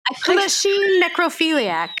Fleshy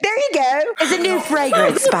necrophiliac. There you go. It's a new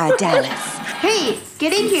fragrance by Dallas. Hey,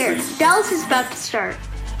 get in here. Dallas is about to start.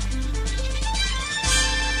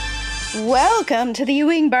 Welcome to the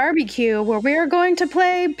Ewing Barbecue, where we are going to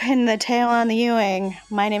play Pin the Tail on the Ewing.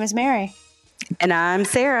 My name is Mary. And I'm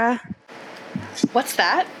Sarah. What's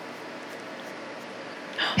that?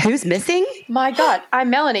 Who's missing? My God, I'm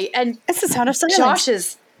Melanie, and It's the sound of silence. Josh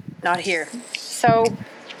is not here. So,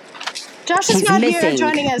 Josh is He's not here missing.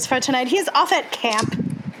 joining us for tonight. He's off at camp.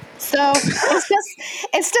 So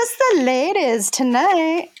it's just the ladies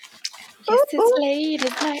tonight. late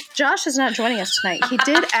at night. Josh is not joining us tonight. He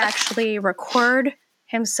did actually record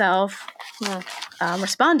himself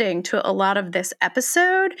responding to a lot of this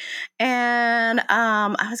episode, and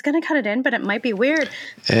I was going to cut it in, but it might be weird.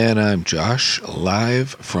 And I'm Josh,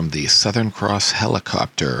 live from the Southern Cross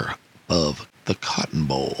helicopter of the Cotton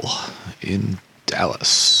Bowl in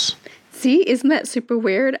Dallas. See, isn't that super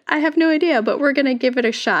weird? I have no idea, but we're going to give it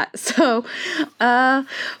a shot. So,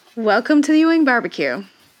 welcome to the Ewing Barbecue.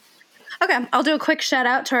 Okay, I'll do a quick shout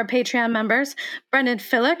out to our Patreon members: Brendan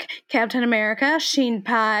Fillick, Captain America, Sheen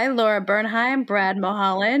Pye, Laura Bernheim, Brad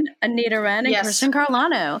Mulholland, Anita Wren, and Kristen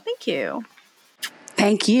Carlano. Thank you.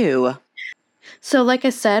 Thank you. So like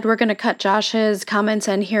I said, we're going to cut Josh's comments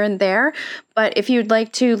in here and there, but if you'd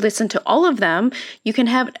like to listen to all of them, you can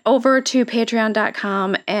head over to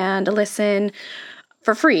patreon.com and listen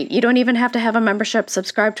for free. You don't even have to have a membership,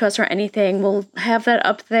 subscribe to us or anything. We'll have that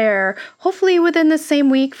up there hopefully within the same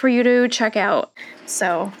week for you to check out.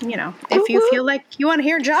 So, you know, if you feel like you want to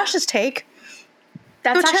hear Josh's take,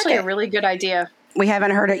 That's go check actually it. a really good idea. We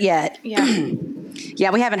haven't heard it yet. Yeah.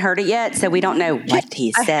 Yeah, we haven't heard it yet, so we don't know what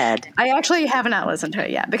he said. I actually have not listened to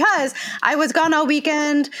it yet because I was gone all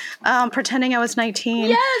weekend pretending I was 19.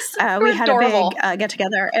 Yes, we we're had adorable. a big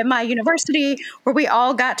get-together at my university where we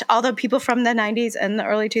all all the people from the 90s and the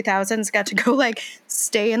early 2000s got to go like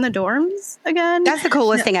stay in the dorms again. That's the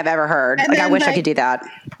coolest thing I've ever heard. And Like, I then, wish I like, could do that.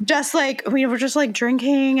 Just like we were just like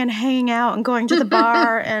drinking and hanging out and going to the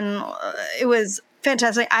bar and it was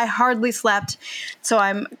fantastic. I hardly slept, so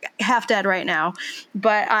I'm half dead right now.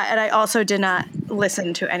 But and I also did not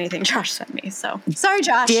listen to anything Josh sent me. So sorry,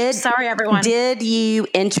 Josh. Sorry, everyone. Did you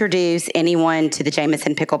introduce anyone to the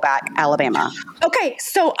Jameson Pickleback Alabama? Okay,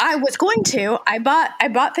 so I was going to. I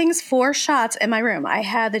bought things for shots in my room. I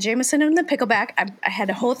had the Jameson and the Pickleback. I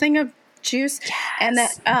had a whole thing of juice and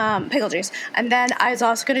then pickle juice, and then I was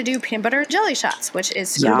also going to do peanut butter and jelly shots, which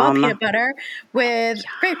is screwball peanut butter with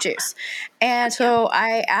grape juice. And so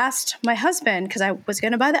I asked my husband because I was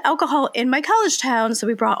going to buy the alcohol in my college town, so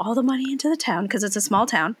we brought all the money into the town because it's a small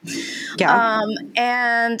town. Yeah.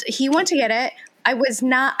 And he went to get it. I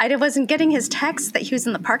wasn't getting his text that he was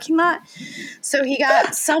in the parking lot. So he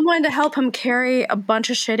got someone to help him carry a bunch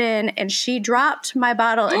of shit in, and she dropped my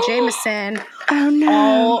bottle of Jameson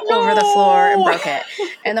all over the floor and broke it.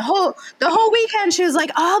 And the whole weekend she was like,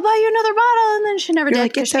 I'll buy you another bottle, and then she never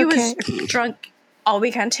did because she was drunk all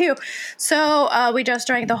weekend too. So we just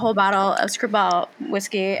drank the whole bottle of Screwball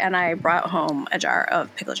whiskey, and I brought home a jar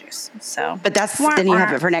of pickle juice. So, But then you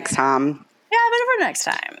have it for next time. yeah, but for next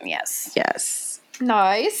time, yes. Yes.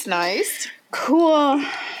 Nice. Cool.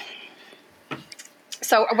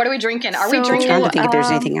 So, what are we drinking? Are we I'm drinking? trying to think if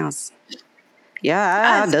there's anything else.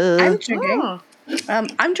 Yeah, I'm drinking.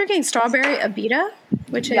 I'm drinking strawberry Abita,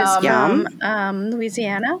 which is Yum. from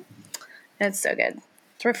Louisiana. It's so good.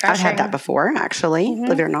 It's refreshing. I've had that before, actually,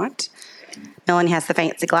 believe it or not. Melanie has the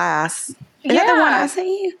fancy glass. Is that the one I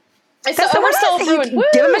see? It's That's the the one I Oversoul see. Brewing. Woo!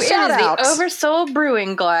 Give 'em a It is shout out. the Oversoul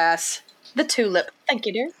Brewing glass. The tulip. Thank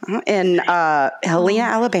you, dear. In Helena,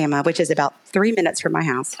 Alabama, which is about 3 minutes from my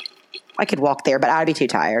house. I could walk there, but I'd be too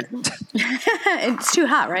tired. It's too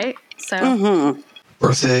hot, right? So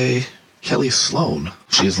Birthday, Kelly Sloan.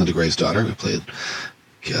 She is Linda Gray's daughter, who played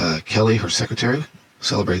Kelly, her secretary.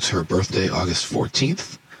 Celebrates her birthday August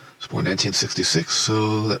 14th. She was born 1966,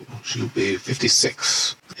 so that she'll be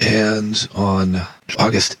 56. And on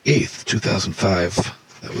August 8th, 2005,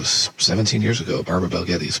 that was 17 years ago, Barbara Bel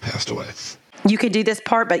Geddes passed away. You could do this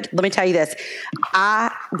part, but let me tell you this.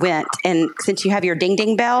 I went, and since you have your ding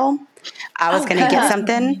ding bell, I was going to get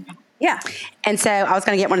something. yeah. And so I was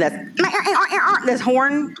going to get one of those, this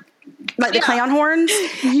horn, like the clown horns.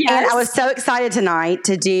 And I was so excited tonight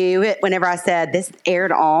to do it whenever I said this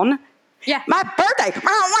aired on. Yeah. My birthday. But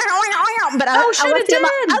I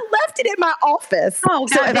left it in my office. Oh,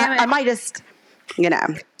 so God damn it. I might just, we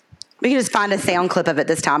can just find a sound clip of it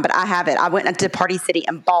this time, but I have it. I went into Party City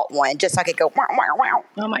and bought one just so I could go, wow, wow, wow.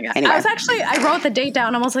 Oh my God. Anyway. I wrote the date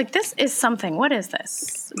down and was like, this is something. What is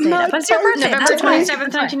this? Data? But it's your birthday. November That's why.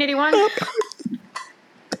 27th, 1981.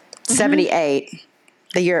 78.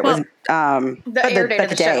 The year it was, the air date of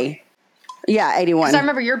the show. Yeah, 81. Because I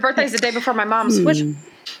remember your birthday's the day before my mom's. Which,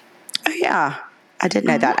 Oh, yeah. I didn't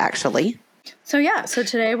know that, actually. So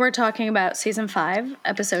today we're talking about season 5,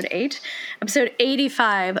 episode 8, episode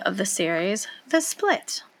 85 of the series, The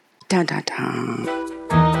Split. Dun, dun, dun.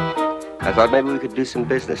 I thought maybe we could do some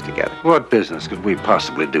business together. What business could we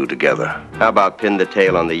possibly do together? How about pin the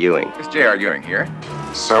tail on the Ewing? It's J.R. Ewing here.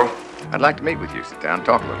 So? I'd like to meet with you. Sit down,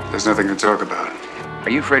 talk a little. There's nothing to talk about. Are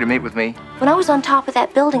you afraid to meet with me? When I was on top of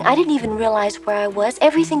that building, I didn't even realize where I was.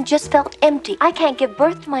 Everything just felt empty. I can't give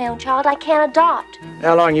birth to my own child. I can't adopt.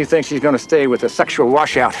 How long you think she's going to stay with a sexual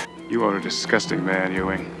washout? You are a disgusting man,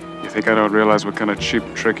 Ewing. You think I don't realize what kind of cheap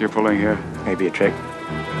trick you're pulling here? Maybe a trick,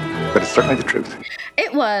 but it's certainly the truth.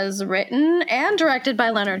 It was written and directed by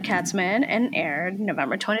Leonard Katzman and aired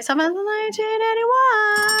November 27th,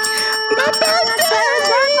 1981. My birthday!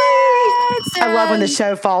 I love when the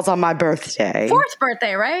show falls on my birthday. 4th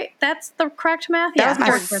birthday, right? That's the correct math? That was my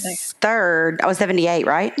 4th birthday. 3rd. I was 78,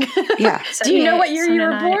 right? Yeah. Do you know what year you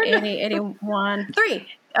were 79, born? 80, 81. 3.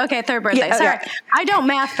 Okay, 3rd birthday. Yeah, Sorry. okay. I don't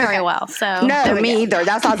math very well, so. No, me either.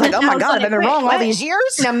 That's why I was like, oh my God, I've been wrong all these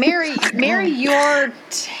years. Now, Mary, you're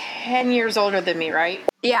 10 years older than me, right?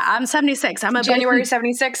 Yeah, I'm 76. I'm a January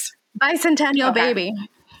 76? bicentennial Okay. baby.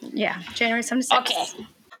 Yeah, January 76. Okay.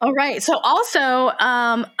 All right. So also,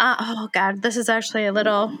 oh God, this is actually a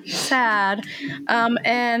little sad.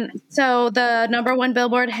 And so the number 1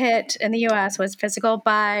 Billboard hit in the U.S. was "Physical"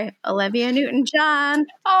 by Olivia Newton-John.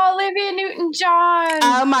 Oh, Olivia Newton-John.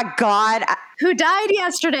 Oh my God. Who died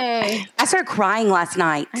yesterday. I started crying last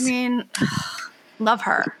night. I mean, love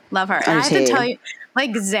her. Love her. I And I have to do. tell you,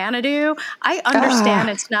 like Xanadu, I understand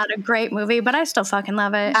it's not a great movie, but I still fucking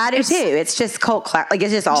love it. I do too. It's just cult class. Like,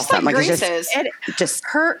 it's just awesome. like It's Grease just, is. just,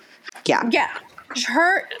 Her, yeah.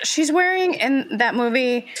 she's wearing in that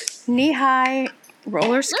movie knee-high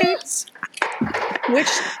roller skates, which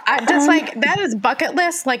I just like, that is bucket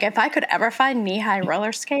list. Like, if I could ever find knee-high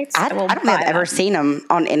roller skates, I I will don't think buy I've ever them. seen them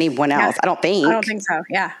on anyone else. I don't think. I don't think so.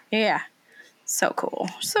 Yeah. So cool.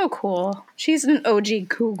 So cool. She's an OG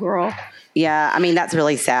cool girl. Yeah, I mean, that's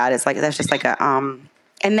really sad. It's like, that's just like a,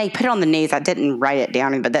 and they put it on the news. I didn't write it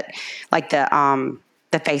down, but that, like the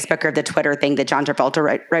Facebook or the Twitter thing that John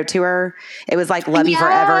Travolta wrote to her. It was like, love you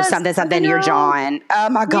forever, Yes, something, I you're know. John. Oh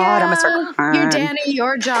my God, I'm going to start crying. You're Danny,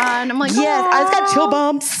 you're John. I'm like, Yes, I just got chill "Aw."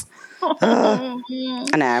 bumps. I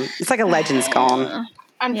know. It's like a legend's gone.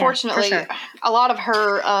 Unfortunately, Yeah, for sure. a lot of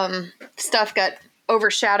her stuff got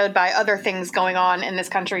overshadowed by other things going on in this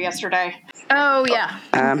country yesterday. Oh, yeah.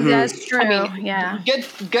 That's true. I mean, yeah. Good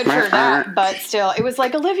for that, but still, it was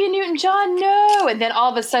like Olivia Newton-John, no, and then all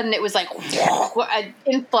of a sudden it was like an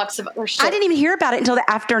influx of other shit. I didn't even hear about it until the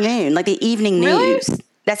afternoon, like the evening Really? news.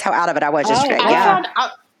 That's how out of it I was yesterday. I Yeah. found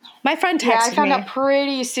out. My friend Yeah, I texted found me. out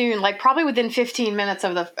pretty soon, like probably within 15 minutes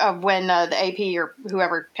of when the AP or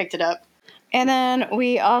whoever picked it up. And then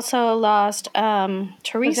we also lost Rosanna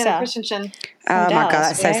Teresa. Christensen. Oh my Dallas, God,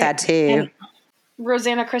 that's so right? sad too.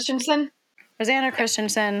 Rosanna Christensen. Rosanna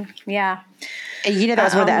Christensen. Yeah. And you know, that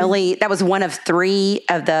was one of the only, that was one of 3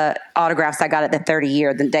 of the autographs I got at the 30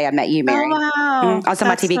 year, the day I met you, Mary. Oh, wow. I was on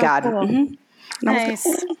my That's TV so guide. cool. Mhm. Nice.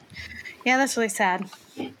 Yeah, that's really sad.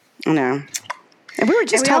 I know. And we were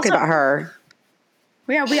just we talking also- about her.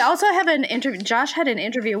 Yeah, we also have an interview. Josh had an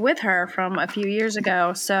interview with her from a few years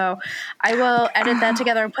ago, so I will edit that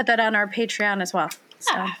together and put that on our Patreon as well.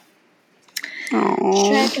 So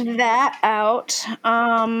check that out.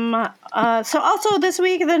 So also this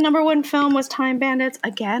week, the number 1 film was Time Bandits.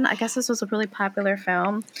 Again, I guess this was a really popular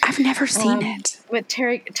film I've never seen it. with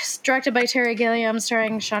directed by Terry Gilliam,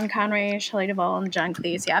 starring Sean Connery, Shelley Duvall, and John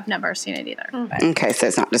Cleese. Yeah, I've never seen it either. But, Okay, so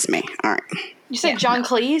it's not just me. All right. You said John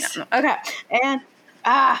Cleese? okay, and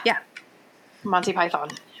yeah, Monty Python.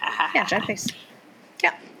 yeah, John Cleese.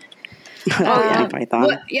 Yeah. Monty Python.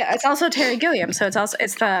 Well, yeah, it's also Terry Gilliam, so it's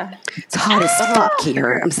the It's hot as fuck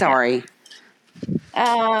here. I'm sorry.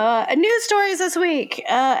 news stories this week.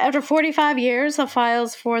 After 45 years, the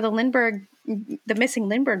files for the missing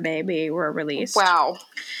Lindbergh baby were released. Wow.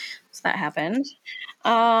 So that happened.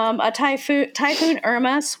 A typhoon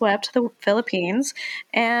Irma swept the Philippines,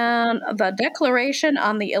 and the Declaration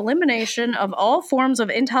on the Elimination of All Forms of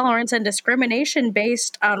Intolerance and Discrimination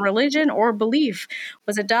Based on Religion or Belief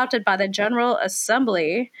was adopted by the General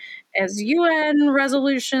Assembly as UN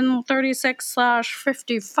Resolution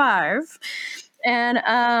 36/55. And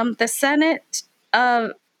the Senate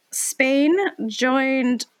of Spain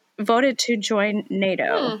voted to join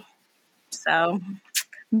NATO. So,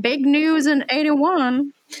 big news in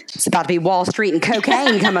 81. It's about to be Wall Street and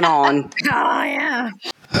cocaine coming on. Oh, yeah.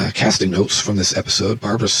 Casting notes from this episode: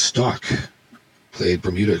 Barbara Stock played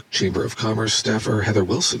Bermuda Chamber of Commerce staffer Heather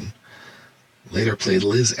Wilson. Later played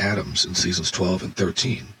Liz Adams in seasons 12 and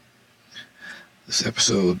 13. This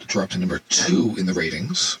episode dropped to number 2 in the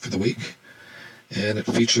ratings for the week, and it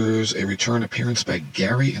features a return appearance by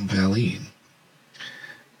Gary and Valine.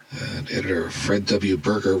 And editor Fred W.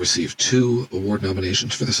 Berger received 2 award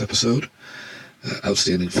nominations for this episode.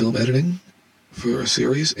 Outstanding Film Editing for a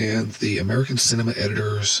series, and the American Cinema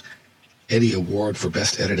Editors Eddie Award for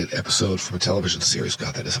Best Edited Episode from a Television Series.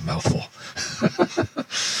 God, that is a mouthful.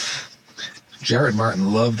 Jared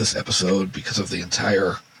Martin loved this episode because of the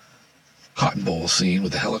entire Cotton Bowl scene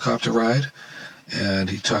with the helicopter ride, and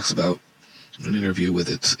he talks about an interview with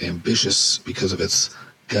it's ambitious because of its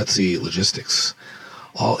gutsy logistics.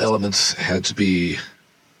 All elements had to be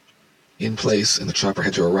in place, and the chopper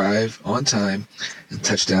had to arrive on time and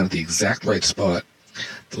touch down at the exact right spot.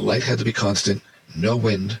 The light had to be constant, no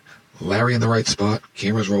wind, Larry in the right spot,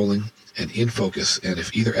 cameras rolling, and in focus, and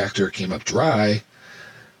if either actor came up dry,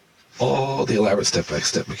 all the elaborate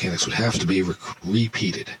step-by-step mechanics would have to be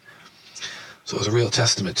repeated. So it was a real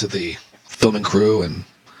testament to the filming crew and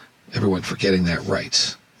everyone for getting that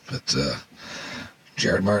right. But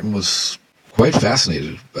Jared Martin was quite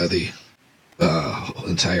fascinated by the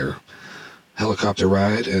entire helicopter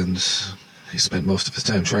ride, and he spent most of his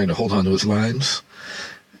time trying to hold on to his lines.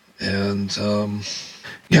 And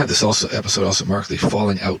this episode also marked the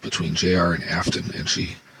falling out between JR and Afton, and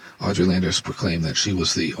Audrey Landers proclaimed that she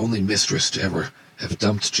was the only mistress to ever have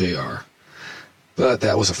dumped JR. But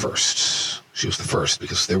that was a first. She was the first,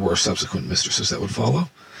 because there were subsequent mistresses that would follow,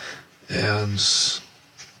 and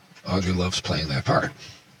Audrey loves playing that part.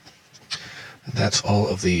 And that's all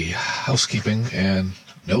of the housekeeping and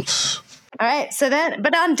notes. All right,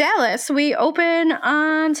 but on Dallas, we open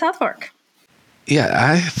on South Fork. Yeah,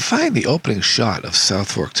 I find the opening shot of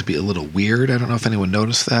South Fork to be a little weird. I don't know if anyone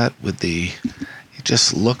noticed that. It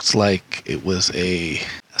just looked like it was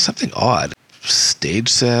something odd. Stage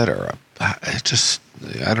set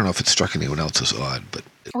I don't know if it struck anyone else as odd, but...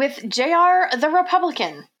 With JR, the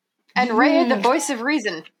Republican, and Ray, the voice of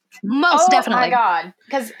reason. Most definitely. Oh my God.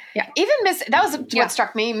 Because even that was what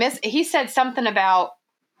struck me. He said something about,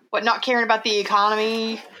 not caring about the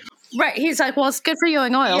economy. Right. He's like, well, it's good for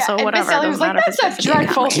Ewing Oil, so whatever. Miss Ellie was like, that's a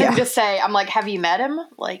dreadful thing to say. I'm like, have you met him?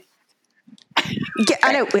 Like... Yeah,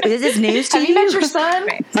 I know. Is this news to you? Have you met your son?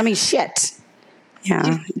 Right. I mean, shit.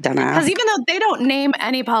 Yeah, dumbass. Because even though they don't name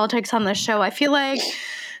any politics on this show, I feel like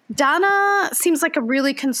Donna seems like a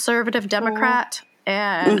really conservative Democrat.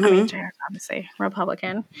 And I mean, Jared's obviously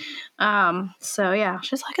Republican. So yeah,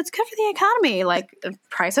 she's like, it's good for the economy. Like the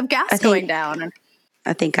price of gas going down. And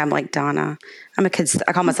I think I'm like Donna. I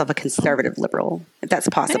call myself a conservative liberal, if that's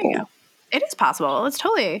possible. It is possible. It's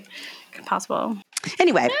totally possible.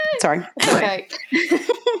 Anyway, sorry. Okay.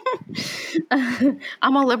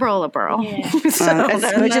 I'm a liberal. Yeah. Which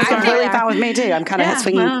is completely fine with me too. I'm kind of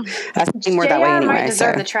swinging more that way anyway. Might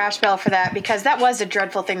deserve the trash bell for that, because that was a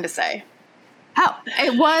dreadful thing to say. Oh,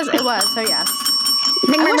 it was. So yes.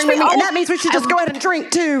 And that means we should just go ahead and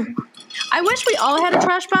drink too. I wish we all had a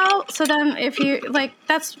trash bell. So then, if you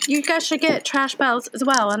you guys should get trash bells as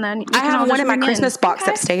well. And then I have one in my Christmas box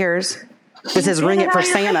upstairs. This is Ring It for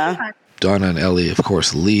Santa. Donna and Ellie, of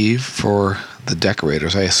course, leave for the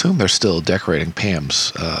decorators. I assume they're still decorating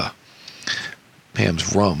Pam's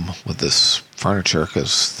room with this furniture,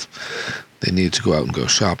 because they need to go out and go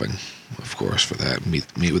shopping, of course, for that.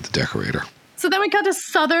 Meet with the decorator. So then we got to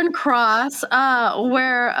Southern Cross,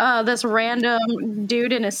 where this random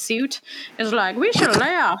dude in a suit is like, we should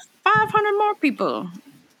lay off 500 more people.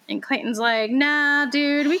 And Clayton's like, nah,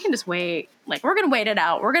 dude, we can just wait. Like, we're going to wait it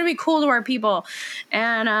out. We're going to be cool to our people.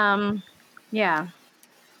 And, yeah.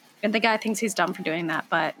 And the guy thinks he's dumb for doing that.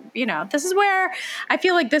 But, this is where, I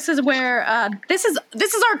feel like this is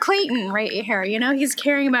our Clayton right here. He's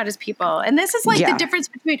caring about his people. And this is the difference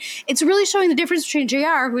between, it's really showing the difference between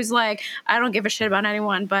JR, who's like, I don't give a shit about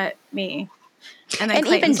anyone but me. And then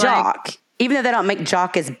even Jock. Even though they don't make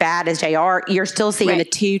Jock as bad as JR, you're still seeing the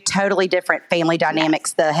two totally different family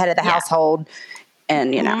dynamics, the head of the household,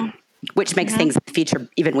 and, which makes things in the future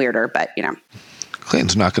even weirder, but,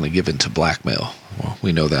 Clayton's not going to give in to blackmail. Well,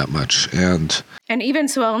 we know that much. And even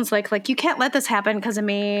Sue Ellen's like, you can't let this happen because of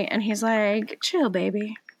me. And he's like, chill,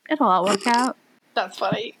 baby. It'll all work out. That's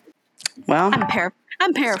funny. Well,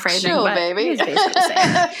 I'm paraphrasing. Chill, but baby. He's basically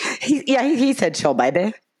saying, he said chill,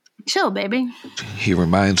 baby. Chill, baby. He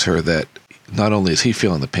reminds her that not only is he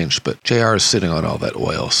feeling the pinch, but JR is sitting on all that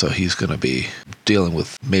oil, so he's going to be dealing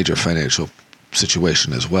with major financial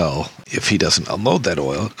situation as well if he doesn't unload that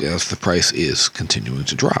oil, as the price is continuing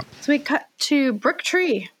to drop. So we cut to Brook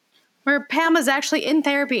Tree, where Pam is actually in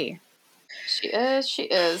therapy. She is. She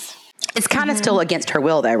is. It's kind of still against her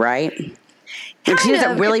will, though, right? Like, she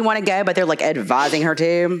doesn't really want to go, but they're like advising her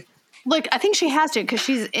to. Look, I think she has to because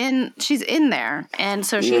she's in there, and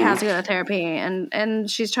so she has to go to therapy, and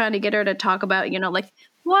she's trying to get her to talk about, like,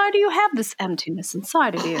 why do you have this emptiness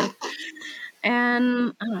inside of you?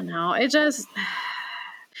 And I don't know, it just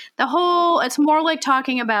it's more like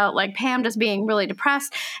talking about like Pam just being really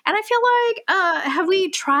depressed, and I feel like have we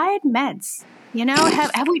tried meds?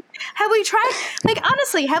 Have we tried, like,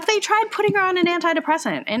 honestly, have they tried putting her on an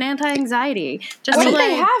antidepressant and anti-anxiety? What did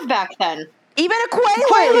they have back then? Even a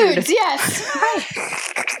Quaalude. Quaaludes, yes.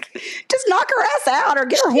 Just knock her ass out or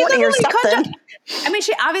get her horny or something. I mean,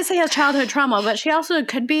 she obviously has childhood trauma, but she also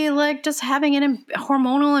could be like just having an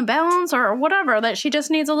hormonal imbalance or whatever that she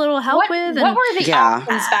just needs a little help with. What were the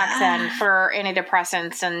options back then for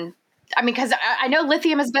antidepressants? And I mean, because I know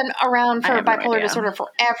lithium has been around for bipolar disorder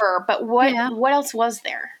forever, but what else was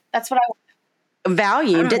there? That's what I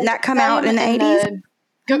Valium. Didn't that come out in the 80s?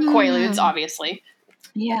 Good Quaaludes, obviously.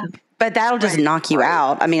 Yeah. But that'll just knock you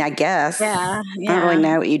out. I mean, I guess. Yeah. I don't really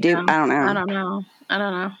know what you do. Yeah. I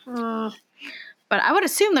don't know. But I would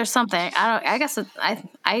assume there's something. I guess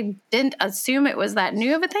I didn't assume it was that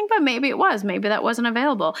new of a thing, but maybe it was. Maybe that wasn't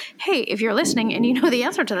available. Hey, if you're listening and you know the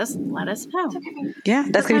answer to this, let us know. Yeah,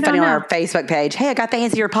 that's going to be funny on our Facebook page. Hey, I got the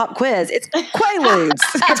answer to your pop quiz. It's Quaaludes.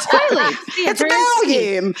 It's Quaaludes. It's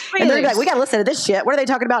Valium. And they're like, we got to listen to this shit. What are they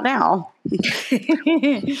talking about now?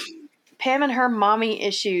 Pam and her mommy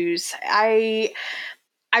issues. I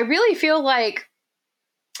really feel like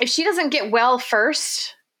if she doesn't get well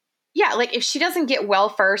first, if she doesn't get well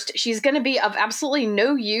first, she's going to be of absolutely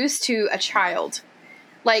no use to a child.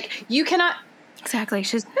 Like, you cannot... Exactly.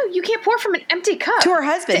 You can't pour from an empty cup. To her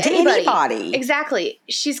husband, to anybody. Exactly.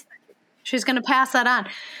 She's going to pass that on.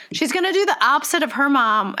 She's going to do the opposite of her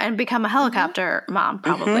mom and become a helicopter mom,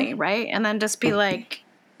 probably, right? And then just be like...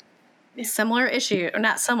 similar issue, or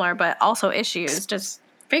not similar, but also issues. Just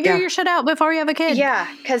figure your shit out before you have a kid. Yeah,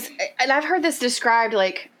 and I've heard this described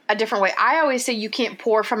like a different way. I always say you can't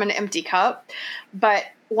pour from an empty cup, but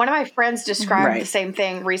one of my friends described the same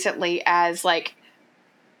thing recently as like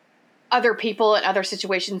other people in other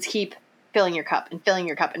situations keep filling your cup and filling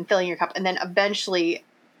your cup and filling your cup, and then eventually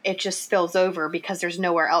it just spills over because there's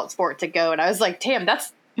nowhere else for it to go. And I was like, damn,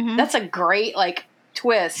 that's a great like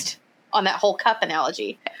twist on that whole cup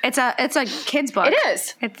analogy. It's a kid's book. It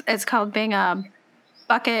is. It's called being a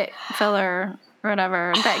bucket filler or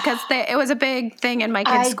whatever. Because it was a big thing in my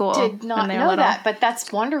kids' school. I did not know that, but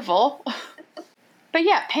that's wonderful. But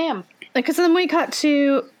yeah, Pam. Because then we cut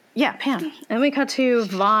to Pam, and we cut to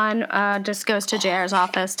Vaughn. Just goes to JR's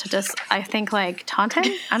office to just I think like taunt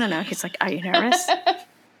him. I don't know. He's like, "Are you nervous?"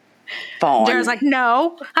 Vaughn. JR's like,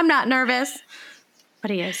 "No, I'm not nervous,"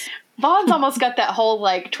 but he is. Vaughn's almost got that whole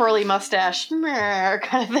like twirly mustache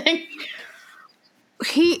kind of thing.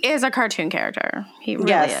 He is a cartoon character. He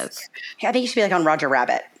really is. I think he should be like on Roger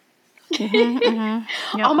Rabbit. Yep.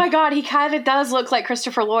 Oh my God, he kind of does look like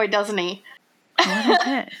Christopher Lloyd, doesn't he?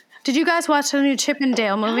 Did you guys watch the new Chip and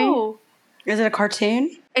Dale movie? No. Is it a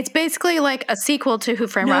cartoon? It's basically like a sequel to Who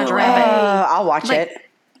Framed Roger Rabbit. I'll watch it.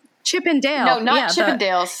 Chip and Dale. No, not Chip and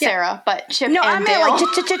Dale, Sarah, but Chip and Dale. No, I meant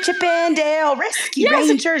like Chip and Dale, Rescue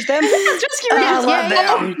Rangers. Them. Rescue Rangers. I love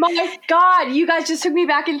them. Oh my God, you guys just took me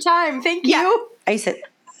back in time. Thank you. I said,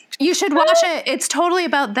 you should watch it. It's totally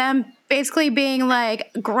about them basically being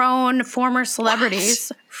like grown former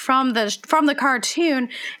celebrities from the cartoon,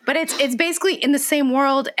 but it's basically in the same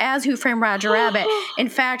world as Who Framed Roger Rabbit. In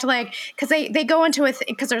fact, like because they go into it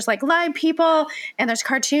because there's like live people and there's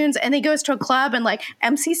cartoons, and they goes to a club and like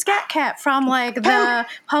MC Scat Cat from like the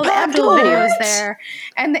Paula Abdul videos there,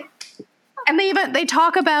 and they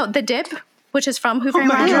talk about the Dip, which is from Who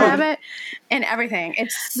Framed Roger Rabbit, and everything.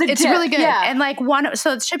 It's really good. Yeah. And like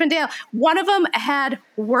so it's Chip and Dale. One of them had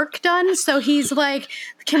work done, so he's like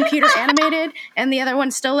computer animated, and the other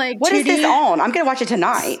one's still like what 2D. Is this on? I'm gonna watch it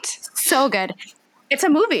tonight. So good. It's a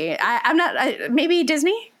movie. I'm not maybe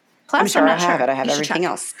Disney Plus. I'm sure I have sure. it. I have everything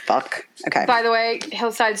else. Fuck. Okay. By the way,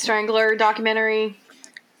 Hillside Strangler documentary.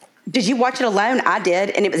 Did you watch it alone? I did,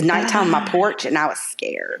 and it was nighttime on my porch, and I was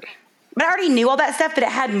scared. But I already knew all that stuff, but it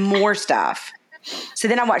had more stuff. So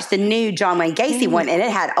then I watched the new John Wayne Gacy one, and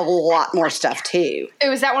it had a lot more stuff too.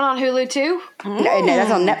 Was that one on Hulu too? No,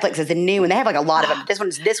 that's on Netflix. It's a new one. They have like a lot of them. This one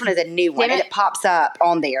is a new one, and it pops up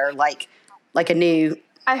on there like a new.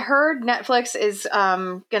 I heard Netflix is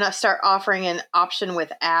gonna start offering an option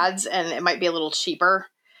with ads, and it might be a little cheaper.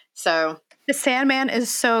 So. The Sandman is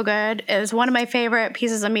so good. It is one of my favorite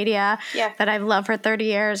pieces of media that I've loved for 30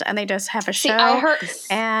 years, and they just have a show. I heard,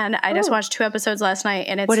 and I just watched 2 episodes last night,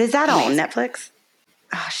 and it's what is that amazing. on Netflix?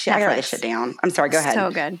 Oh, shit, I gotta write this shit down. I'm sorry, go ahead.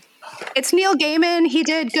 So good. It's Neil Gaiman. He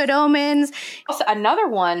did Good Omens. Also, another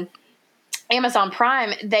one, Amazon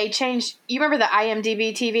Prime, they changed, you remember the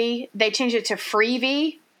IMDb TV? They changed it to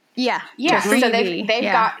Freevee. Yeah. Yeah. So Freevee. they've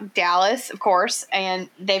got Dallas, of course, and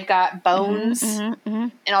they've got Bones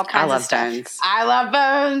and all kinds of stuff. Bones. I love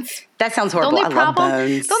Bones. That sounds horrible. I love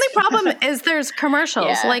Bones. The only problem is there's commercials.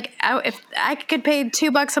 Yeah. Like, if I could pay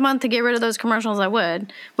 $2 a month to get rid of those commercials, I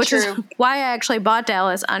would. Which is why I actually bought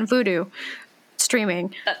Dallas on Vudu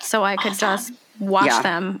streaming. So I could just watch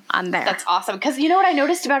them on there. That's awesome. Because you know what I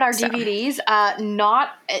noticed about our DVDs? Not,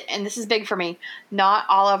 and this is big for me, not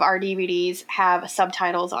all of our DVDs have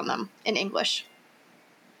subtitles on them in English.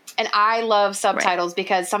 And I love subtitles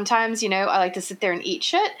because sometimes, you know, I like to sit there and eat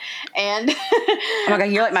shit. And oh my God,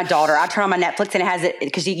 you're like my daughter. I turn on my Netflix and it has it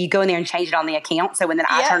because you go in there and change it on the account. So when then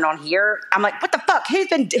I turn it on here, I'm like, what the fuck?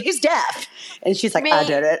 Who's deaf? And she's like, I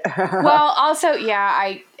did it. Well, also,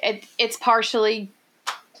 it's partially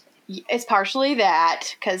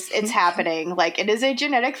that because it's happening. Like, it is a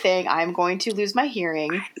genetic thing. I'm going to lose my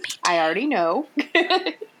hearing. I already know.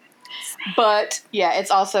 But yeah,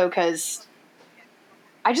 it's also because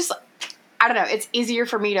I don't know. It's easier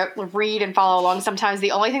for me to read and follow along. Sometimes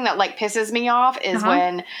the only thing that like pisses me off is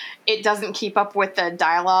when it doesn't keep up with the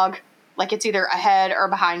dialogue. Like it's either ahead or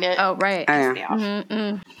behind it. Oh, right.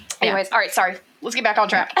 Anyways, all right. Sorry. Let's get back on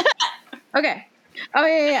track. Okay. Oh,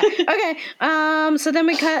 yeah. Okay. So then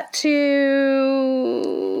we cut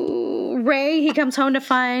to Ray. He comes home to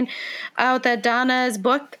find out that Donna's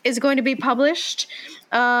book is going to be published.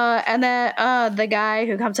 And that the guy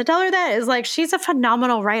who comes to tell her that is like, she's a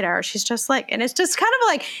phenomenal writer. She's just like, and it's just kind of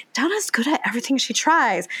like, Donna's good at everything she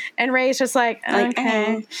tries. And Ray's just like,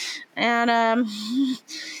 okay. And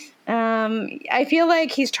I feel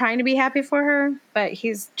like he's trying to be happy for her, but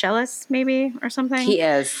he's jealous maybe or something. He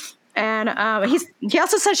is. And he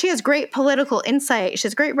also says she has great political insight.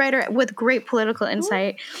 She's a great writer with great political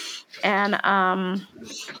insight. And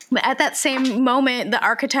at that same moment, the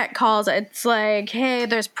architect calls. It's like, hey,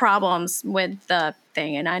 there's problems with the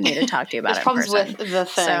thing, and I need to talk to you about it. Problems with the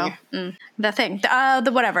thing. So, the thing,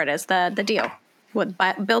 the whatever it is, the deal with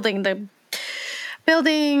building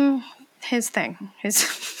his thing,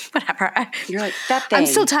 his whatever. You're like, that thing. I'm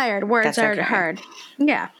still tired. Words are hard.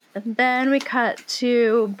 Yeah. And then we cut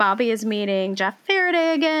to Bobby is meeting Jeff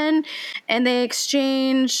Faraday again, and they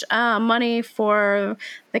exchange money for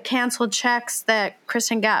the canceled checks that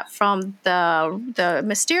Kristen got from the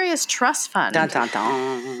mysterious trust fund. Dun, dun,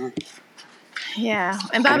 dun. Yeah,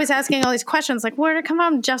 and Bobby's asking all these questions, like, where did it come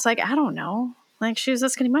from? Jeff's like, I don't know. Like, she was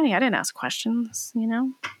asking money. I didn't ask questions, you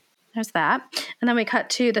know? There's that. And then we cut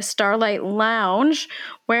to the Starlight Lounge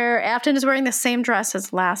where Afton is wearing the same dress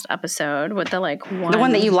as last episode with the like one. The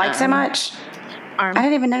one that you like so much? Arm. I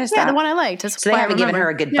didn't even notice that. Yeah, the one I liked. So they haven't given her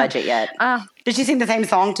a good budget yet. Did she sing the same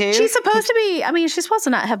song too? She's supposed to be, I mean, she's supposed to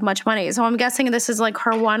not have much money. So I'm guessing this is like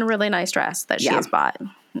her one really nice dress that she has bought.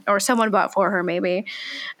 Or someone bought for her, maybe.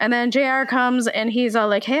 And then JR comes and he's all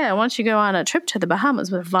like, hey, I want you to go on a trip to the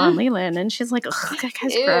Bahamas with Von Leland. And she's like, ugh, that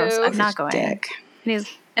guy's gross. I'm not going.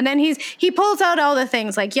 And then he pulls out all the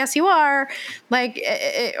things like, yes, you are. Like,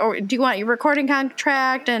 or do you want your recording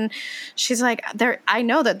contract? And she's like, I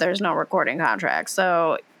know that there's no recording contract.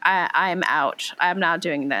 So I'm out. I'm not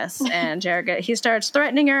doing this. And Jared, he starts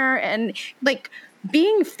threatening her and like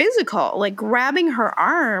being physical, like grabbing her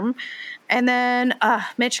arm. And then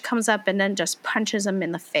Mitch comes up and then just punches him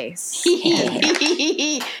in the face.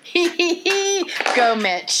 Go,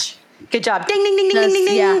 Mitch. Good job. Ding, ding, ding, ding, ding, ding,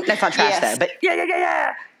 ding. Yeah. That's not trash, though. But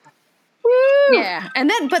yeah. Woo! Yeah. And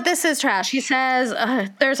then, but this is trash. He says,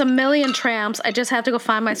 there's a million tramps. I just have to go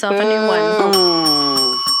find myself a new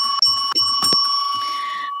one.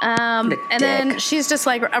 And then she's just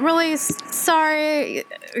like, I'm really sorry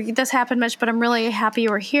this happened, Mitch, but I'm really happy you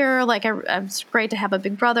were here. Like, it's great to have a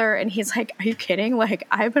big brother. And he's like, are you kidding? Like,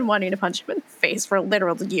 I've been wanting to punch him in the face for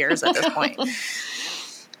literal years at this point.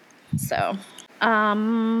 So...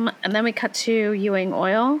 and then we cut to Ewing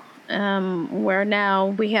Oil, where now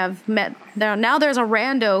we have met. Now there's a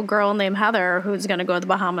rando girl named Heather who's going to go to the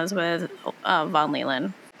Bahamas with Von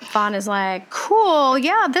Leland. Vaughn is like, cool,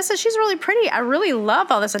 yeah, she's really pretty. I really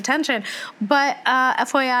love all this attention. But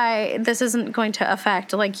FYI, this isn't going to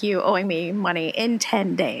affect, like, you owing me money in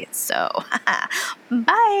 10 days. So,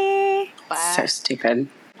 bye. So stupid.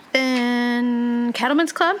 Then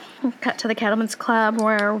Cattleman's Club. Cut to the Cattleman's Club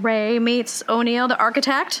where Ray meets O'Neill, the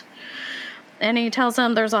architect. And he tells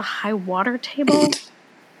him there's a high water table.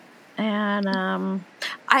 And I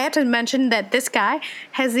have to mention that this guy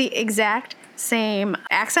has the exact same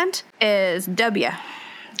accent as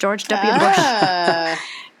George W. Bush.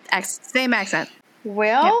 Same accent.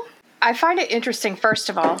 Well, I find it interesting, first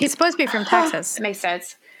of all. He's supposed to be from Texas. It makes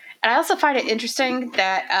sense. And I also find it interesting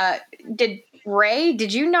that,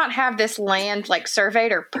 did you not have this land like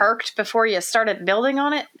surveyed or perked before you started building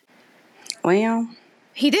on it? Well,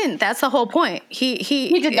 he didn't. That's the whole point. He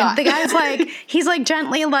did not. The guy's like, he's like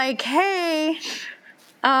gently like, hey,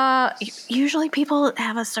 usually people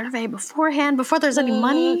have a survey beforehand before there's any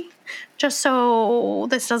money, just so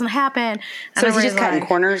this doesn't happen. So is he just cutting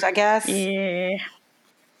corners, I guess? Yeah.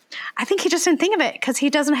 I think he just didn't think of it because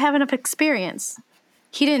he doesn't have enough experience.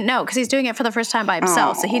 He didn't know because he's doing it for the first time by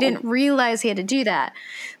himself. So he didn't realize he had to do that.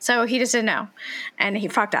 So he just didn't know. And he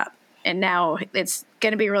fucked up. And now it's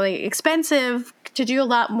going to be really expensive to do a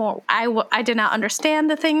lot more. I did not understand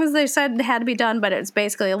the things they said had to be done, but it's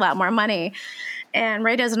basically a lot more money. And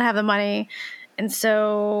Ray doesn't have the money. And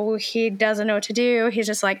so he doesn't know what to do. He's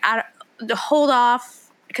just like, hold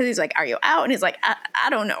off. Because he's like, are you out? And he's like, I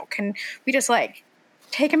don't know. Can we just like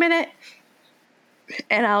take a minute?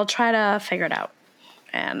 And I'll try to figure it out.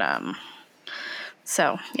 And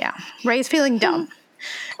so, yeah. Ray's feeling dumb.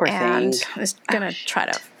 And is going to try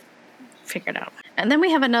to figure it out. And then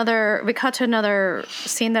we cut to another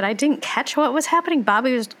scene that I didn't catch what was happening.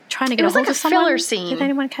 Bobby was trying to get a hold of someone. It was like a filler scene. Did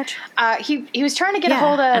anyone catch? He was trying to get a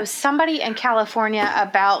hold of somebody in California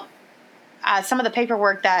about some of the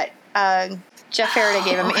paperwork that Jeff Faraday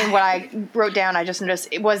gave him. In what I wrote down, I just noticed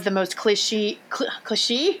it was the most cliche. That's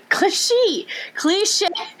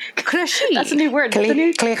a new word.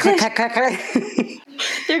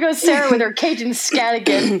 There goes Sarah with her Cajun scat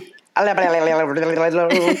again. I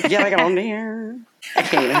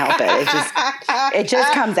can't even help it. It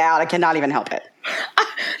just comes out. I cannot even help it.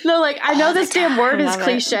 No, like I know this damn word is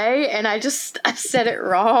cliche, and I said it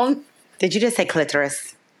wrong. Did you just say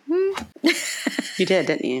clitoris? You did,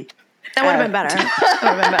 didn't you? That would have been better.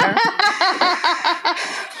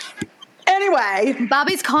 Anyway,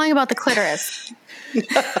 Bobby's calling about the clitoris.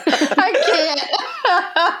 I can't.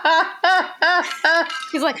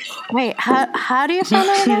 He's like, wait, how do you spell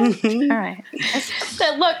that again? All right.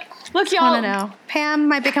 Look, y'all. I want to know. Pam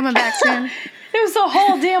might be coming back soon. It was the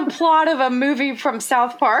whole damn plot of a movie from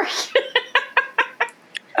South Park.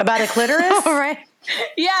 About a clitoris? All right.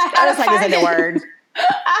 Yeah. I just like to say the word.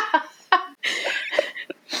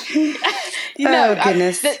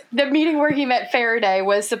 Goodness. The meeting where he met Faraday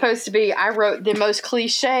was supposed to be, I wrote, the most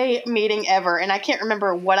cliche meeting ever. And I can't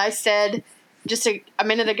remember what I said just a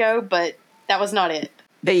minute ago, but that was not it.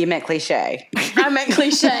 But you meant cliche. I meant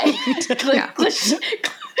cliche.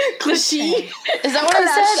 Cliche. Is that what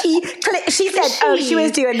I said? She said, she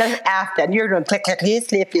was doing the after. And you're doing cliche.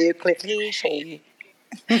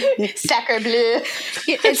 Sacre bleu.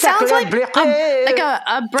 It sounds like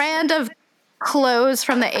a brand of clothes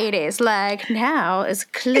from the 80s. Like, now is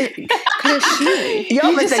cliche. You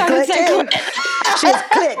almost said clit.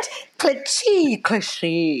 Cliche.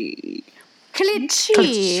 Cliche.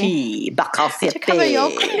 To cover your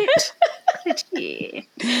clit. Cliche.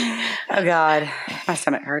 Oh, God. My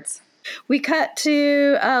stomach hurts. We cut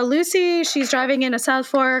to Lucy. She's driving in a South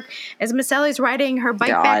Fork as Miss Ellie's riding her bike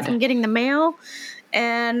back from getting the mail.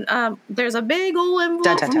 And there's a big old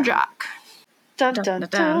envelope from Jock. Dun, dun,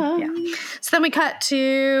 dun. Yeah. So then we cut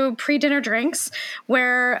to pre-dinner drinks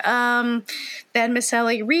where then Miss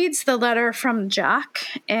Ellie reads the letter from Jock.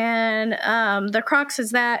 And the crux is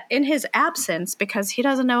that in his absence, because he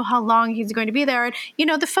doesn't know how long he's going to be there, and,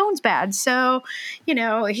 the phone's bad. So,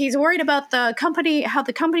 he's worried about the company, how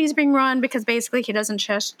the company's being run, because basically he doesn't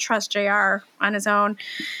trust JR on his own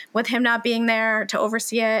with him not being there to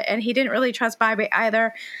oversee it. And he didn't really trust Bobby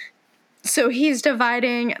either. So he's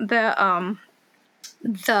dividing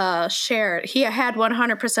the share. He had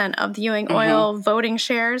 100% of the Ewing Oil voting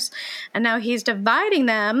shares, and now he's dividing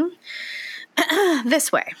them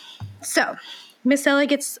this way. So Miss Ellie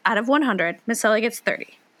gets, out of 100, Miss Ellie gets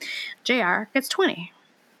 30. JR gets 20.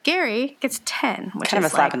 Gary gets 10, which kind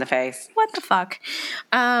is of a slap in the face. What the fuck?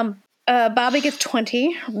 Bobby gets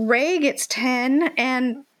 20. Ray gets 10,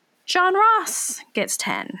 and John Ross gets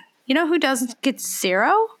 10. You know who get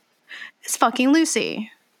 0? It's fucking Lucy.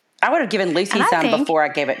 I would have given Lucy some before I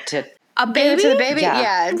gave it to a baby. To the baby,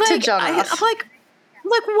 yeah, like, to John Ross. I'm like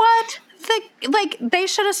what? They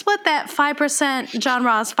should have split that 5% John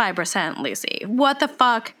Ross, 5% Lucy. What the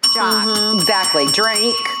fuck, John? Exactly.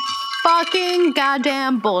 Drink. Fucking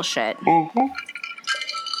goddamn bullshit.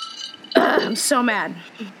 I'm so mad.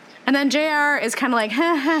 And then JR is kind of like,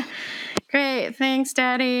 great, thanks,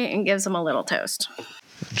 Daddy, and gives him a little toast.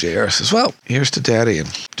 JR says, well, here's to Daddy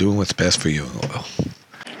and doing what's best for you.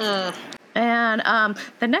 And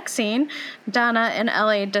the next scene, Donna and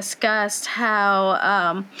Ellie discussed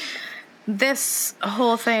how this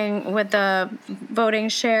whole thing with the voting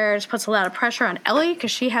shares puts a lot of pressure on Ellie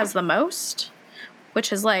because she has the most,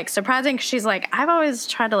 which is like surprising because she's like, I've always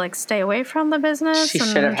tried to like stay away from the business She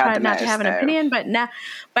should and have had tried the not to most, have an though. opinion,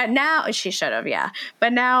 but now she should have, yeah.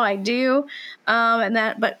 But now I do,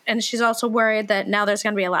 and she's also worried that now there's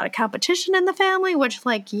going to be a lot of competition in the family, which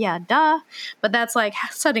like, yeah, duh. But that's like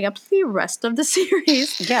setting up the rest of the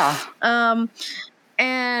series. Yeah.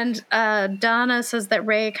 And Donna says that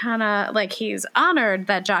Ray kind of, like, he's honored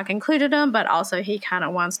that Jock included him, but also he kind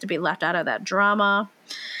of wants to be left out of that drama.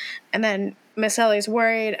 And then Miss Ellie's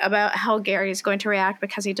worried about how Gary's going to react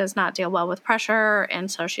because he does not deal well with pressure, and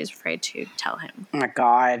so she's afraid to tell him. Oh, my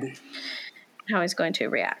God. How he's going to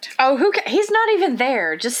react. Oh, he's not even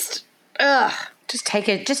there. Just, ugh. Just take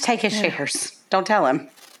his shares. Don't tell him.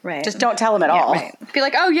 Right. Just don't tell him at all. Right. Be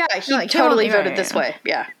like, oh, yeah, he Like, totally totally, voted this way.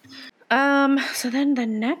 Yeah. So then the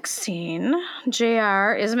next scene,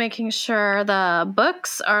 JR is making sure the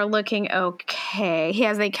books are looking okay. He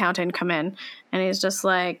has the accountant come in, and he's just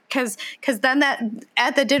like, because then that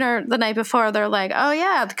at the dinner the night before, they're like, oh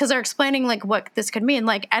yeah, because they're explaining like what this could mean.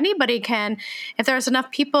 Like anybody can, if there's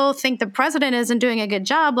enough people think the president isn't doing a good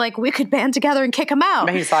job, like we could band together and kick him out.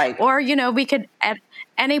 But he's like, or we could at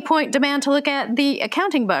any point demand to look at the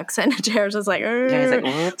accounting books. And JR's just like, yeah, he's like,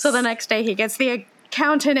 whoops. So the next day he gets the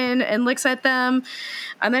accountant in and looks at them,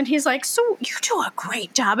 and then he's like, so you do a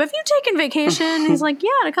great job. Have you taken vacation? He's like, yeah,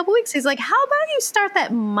 in a couple weeks. He's like, how about you start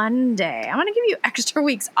that Monday? I'm gonna give you extra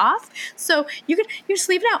weeks off so you just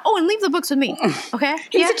leave now. Oh, and leave the books with me, okay?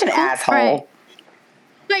 He's such an asshole. Right.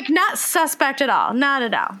 Like, not suspect at all. Not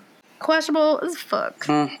at all. Questionable as fuck.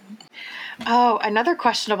 Oh, another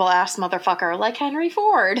questionable ass motherfucker like Henry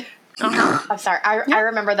Ford. I'm sorry. I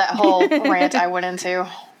remember that whole rant I went into.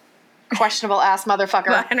 Questionable ass motherfucker.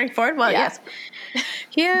 Well, Henry Ford? Well, Yeah. yes.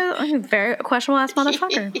 He is a very questionable ass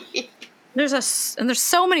motherfucker. There's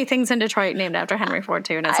so many things in Detroit named after Henry Ford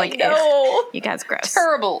too, and it's like, know. You guys gross.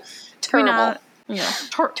 Terrible. Terrible.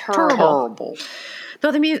 Terrible.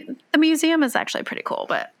 Though the museum is actually pretty cool,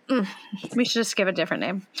 but we should just give it a different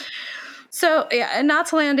name. So yeah, in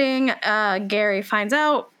Knots Landing, Gary finds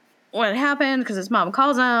out what happened because his mom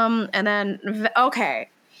calls him, and then okay.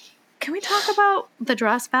 Can we talk about the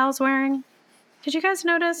dress Val's wearing? Did you guys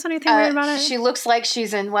notice anything weird about it? She looks like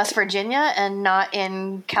she's in West Virginia and not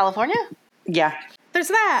in California. Yeah. There's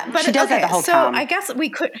that. But she does that the whole time. So I guess we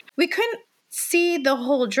couldn't see the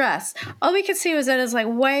whole dress. All we could see was that it's like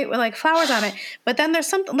white with like flowers on it. But then there's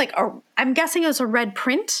something like I'm guessing it was a red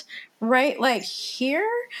print, right? Like here.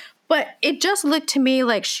 But it just looked to me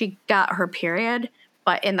like she got her period,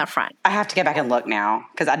 but in the front. I have to go back and look now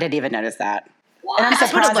because I didn't even notice that. What? And I'm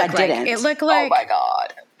That's what surprised I it looked like. didn't. It looked like, oh my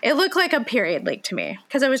God. It looked like a period leak to me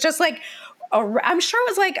because it was just like, I'm sure it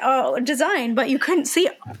was like a design, but you couldn't see.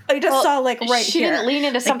 I just saw like right she here. She didn't lean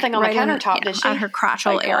into something on the countertop, did she? On her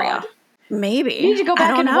crotchal area. Maybe. You need to go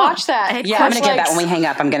back and watch that. Yeah, I'm going to get that when we hang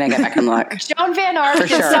up. I'm going to go back and look. Joan Van Ark, For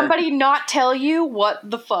did sure. somebody not tell you what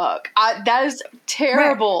the fuck? That is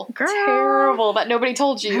terrible. Right. Girl. Terrible that nobody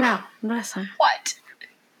told you. No, listen. What?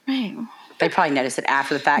 Right. They probably noticed it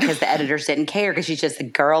after the fact because the editors didn't care because she's just a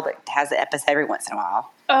girl that has an episode every once in a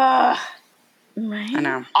while. Ugh. Right. I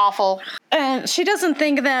know. Awful. And she doesn't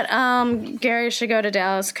think that Gary should go to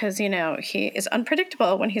Dallas because, he is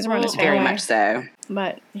unpredictable when he's around his family. Very much so.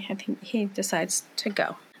 But I think he decides to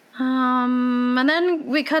go. And then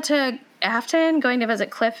we cut to Afton going to visit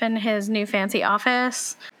Cliff in his new fancy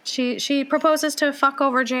office. She proposes to fuck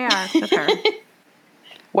over JR with her.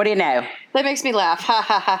 What do you know? That makes me laugh. Ha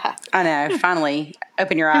ha ha ha. I know. Finally.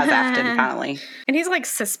 Open your eyes, Afton. Finally. And he's like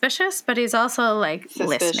suspicious, but he's also like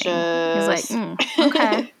listening. He's like,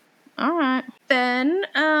 okay. All right. Then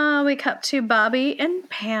we cut to Bobby and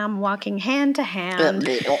Pam walking hand to hand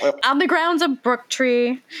on the grounds of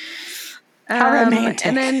Brooktree. How romantic.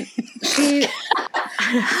 And then she...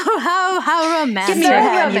 how romantic. Give me your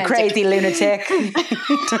hand, you crazy lunatic.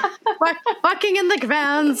 Walking in the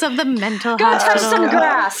grounds of the mental Go hospital. touch some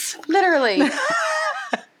grass. Literally.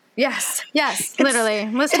 Yes, literally.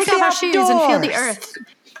 Let's take off our shoes and feel the earth.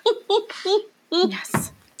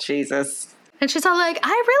 Yes. Jesus. And she's all like,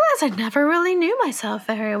 I realize I never really knew myself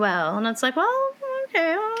very well. And it's like, well,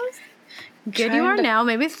 okay. Well, good you are now.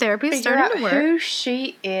 Maybe therapy's starting to work. Who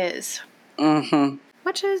she is. Mm-hmm.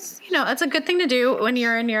 Which is, it's a good thing to do when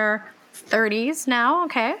you're in your 30s now.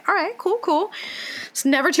 Okay. All right. Cool. It's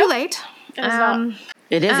never too late.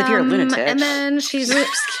 It is if you're a lunatic. And then she's...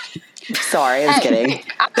 Sorry, I was kidding.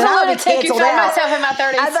 I'm a lunatic. You find myself in my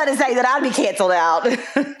 30s. I was about to say that I'd be canceled out.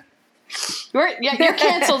 You're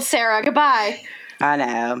canceled, Sarah. Goodbye. I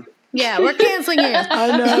know. Yeah, we're canceling you.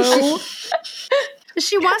 I know.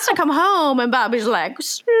 She wants to come home, and Bobby's like,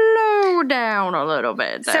 slow down a little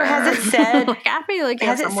bit. So has it said? Like, I feel like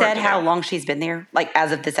has it said how long she's been there? Like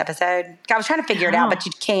as of this episode? I was trying to figure it out, but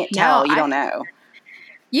you can't tell. You don't know.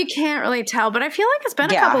 You can't really tell, but I feel like it's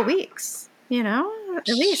been a couple weeks. You know, at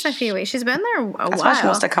least a few weeks. She's been there a while. That's why she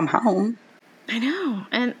wants to come home. I know.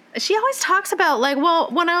 And she always talks about, like, well,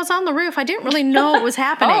 when I was on the roof, I didn't really know what was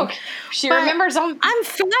happening. She remembers I'm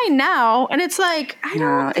fine now. And it's like, I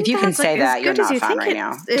don't think if you can that's, say like, that, as you're good as not you fine think right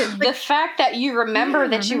now. The fact that you remember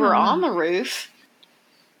that you were on the roof.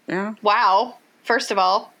 Yeah. Wow. First of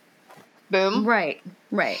all, boom. Right.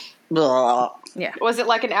 Blah. Yeah. Was it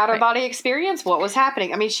like an outer body experience? What was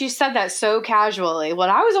happening? I mean, she said that so casually. When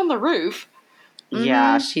I was on the roof.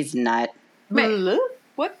 Yeah, she's nut.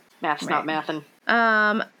 What? Math's not mathin'.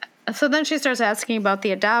 So then she starts asking about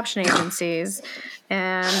the adoption agencies,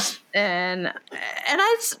 and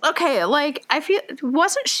I okay, like, I feel,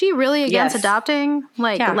 wasn't she really against adopting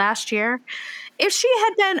last year? If she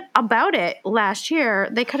had been about it last year,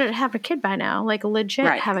 they could have a kid by now, like legit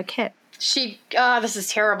have a kid. She this is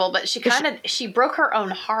terrible, but she broke her own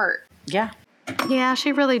heart. Yeah. Yeah,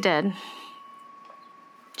 she really did.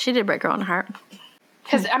 She did break her own heart.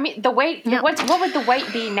 Because, I mean, the weight, what would the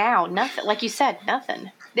weight be now? Nothing. Like you said,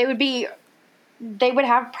 nothing. They would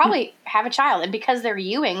probably have a child. And because they're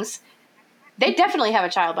Ewings, they definitely have a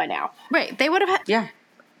child by now. Right. They would have had. Yeah.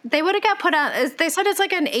 They would have got put on. They said it's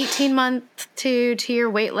like an 18-month to 2-year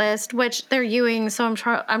wait list, which they're Ewing, so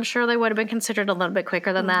I'm sure they would have been considered a little bit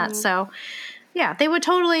quicker than that. So, yeah, they would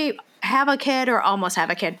totally have a kid or almost have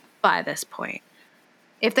a kid by this point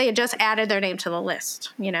if they had just added their name to the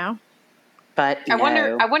list, you know? But I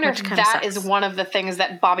wonder if that sucks. is one of the things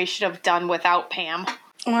that Bobby should have done without Pam.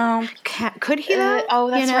 Well, could he though?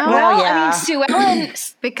 That's you know? right. Well, I mean, Sue Ellen,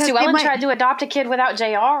 because Sue Ellen tried to adopt a kid without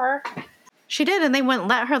JR. She did, and they wouldn't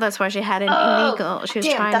let her. That's why she had an illegal. She was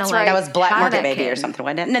trying to like. That was Black have Market that Baby kid. or something,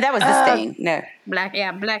 wasn't it? No, that was this thing. No. Black.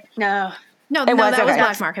 No, that was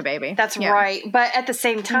Black Market Baby. That's right. But at the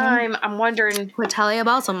same time, I'm wondering. With Talia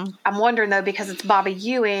Balsam. I'm wondering though, because it's Bobby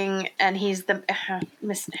Ewing and he's the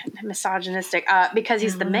misogynistic. Because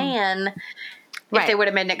he's the man. If they would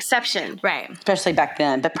have made an exception, right? Especially back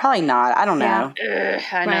then, but probably not. I don't know.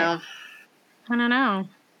 I know. I don't know.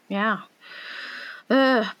 Yeah.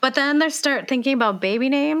 But then they start thinking about baby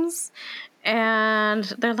names, and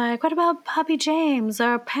they're like, "What about Bobby James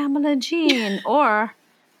or Pamela Jean or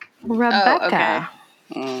Rebecca?"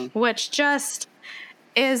 Which just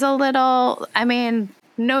is a little. I mean,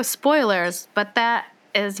 no spoilers, but that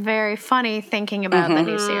is very funny thinking about the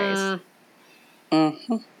new series.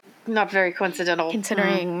 Not very coincidental,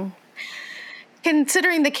 considering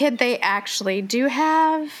the kid they actually do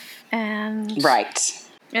have, and right.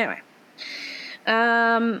 Anyway.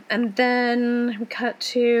 And then we cut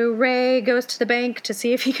to Ray goes to the bank to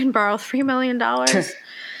see if he can borrow $3 million.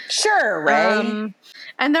 Sure, Ray.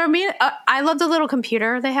 And I love the little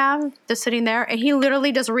computer they have just sitting there, and he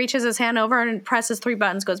literally just reaches his hand over and presses 3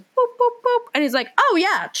 buttons, goes boop, boop, boop, and he's like, "Oh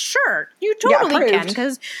yeah, sure, you totally can,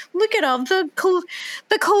 because look at all the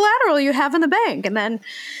collateral you have in the bank." And then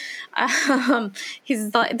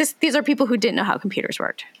he's like, these are people who didn't know how computers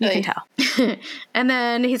worked. You can tell. And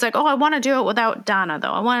then he's like, "Oh, I want to do it without Donna,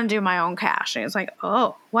 though. I want to do my own cash." And he's like,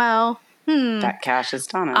 "Oh, well, that cash is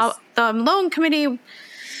Donna's. The loan committee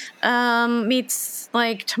meets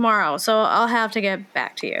like tomorrow, so I'll have to get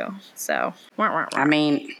back to you." So, I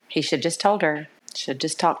mean, he should just told her. Should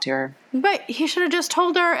just talk to her. Right, he should have just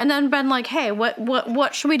told her and then been like, "Hey, what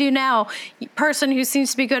should we do now? Person who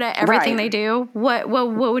seems to be good at everything they do. What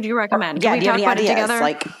would you recommend? Yeah, Can we talk about it together?"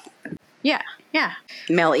 Like, yeah.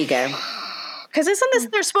 male ego. Because isn't this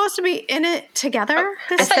they're supposed to be in it together?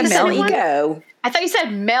 It's the male ego. I thought you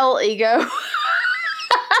said male ego.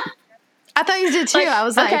 I thought you did too. I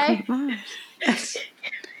was okay.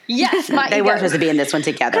 Yes, they were supposed to be in this one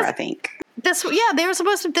together, I think. They were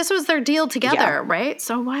supposed to. This was their deal together, right?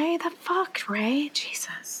 So why the fuck, Ray?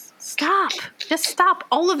 Jesus, stop! Just stop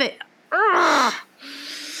all of it. Ugh.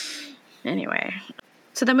 Anyway,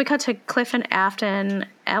 so then we cut to Cliff and Afton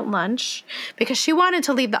at lunch because she wanted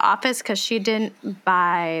to leave the office because she didn't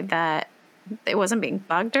buy that it wasn't being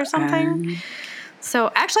bugged or something.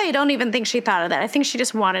 So actually, I don't even think she thought of that. I think she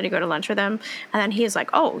just wanted to go to lunch with him. And then he's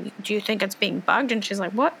like, "Oh, do you think it's being bugged?" And she's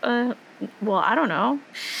like, "What? Well, I don't know."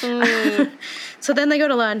 So then they go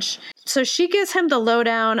to lunch. So she gives him the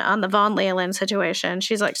lowdown on the Von Leeuwen situation.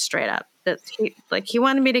 She's like, straight up, that he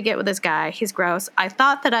wanted me to get with this guy. He's gross. I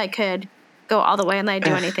thought that I could go all the way and I'd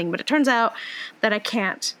do anything, but it turns out that I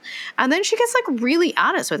can't. And then she gets like really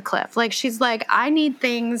honest with Cliff. Like she's like, "I need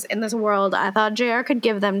things in this world. I thought JR could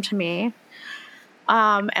give them to me.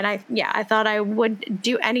 And I thought I would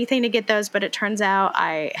do anything to get those, but it turns out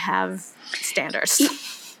I have standards.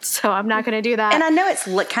 So I'm not going to do that. And I know it's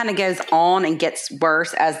kind of goes on and gets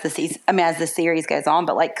worse as the series goes on,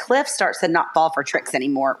 but like Cliff starts to not fall for tricks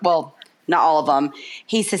anymore. Well, not all of them.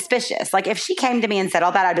 He's suspicious. Like if she came to me and said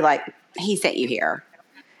all that, I'd be like, he sent you here.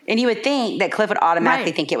 And you would think that Cliff would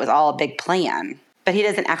automatically think it was all a big plan, but he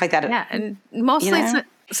doesn't act like that. Yeah. And mostly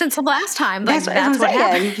since the last time, like, that's what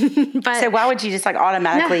happened. But so why would you just like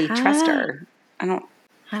automatically trust her? I don't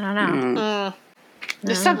know.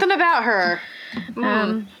 There's something about her.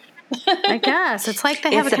 I guess it's like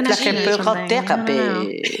they have a connection or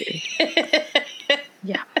something.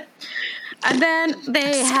 Yeah. And then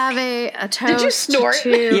they have a toast. Did you snort?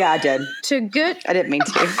 Yeah, I did. To good. I didn't mean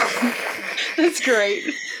to. That's great.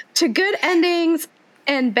 To good endings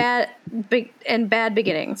and bad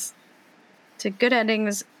beginnings. To good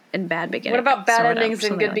endings and bad beginnings. What about bad endings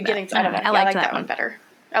and good beginnings? I don't know. I like that one better.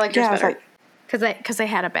 I like yours better. Because they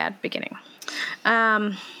had a bad beginning.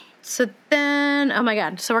 So then, oh my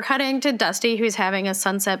God. So we're cutting to Dusty, who's having a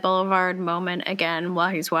Sunset Boulevard moment again while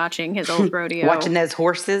he's watching his old rodeo. Watching those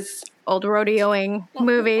horses. Old rodeoing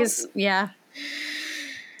movies. Yeah.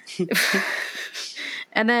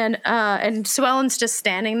 And then, and Sue Ellen's just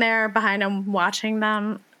standing there behind him watching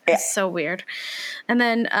them. Yeah. It's so weird. And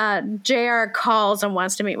then JR calls and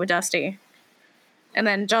wants to meet with Dusty. And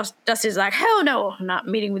then Dusty's like, hell no, I'm not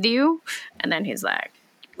meeting with you. And then he's like,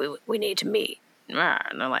 we need to meet.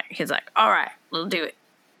 And he's like, all right, we'll do it.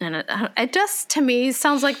 And it just, to me,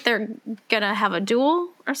 sounds like they're going to have a duel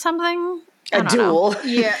or something. A duel?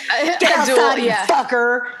 Yeah. Get outside, you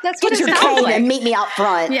fucker. Get your cane and meet me out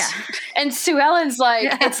front. Yeah. And Sue Ellen's like,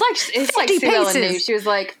 it's like Sue Ellen knew. She was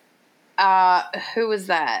like, who was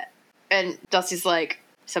that? And Dusty's like,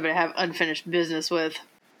 somebody I have unfinished business with.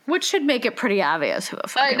 Which should make it pretty obvious who the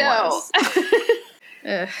fuck it was.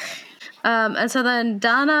 And so then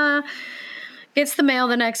Donna gets the mail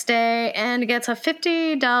the next day and gets a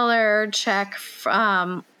 $50 check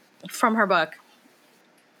from her book.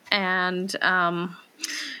 And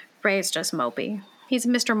Ray's just mopey. He's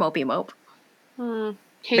Mr. Mopey Mope.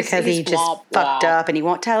 Because he just fucked up and he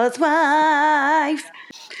won't tell his wife.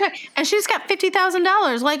 And she's got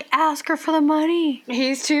 $50,000. Like, ask her for the money.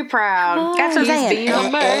 He's too proud. That's what I'm saying. Being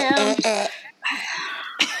a man.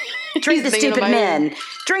 Drink the stupid men.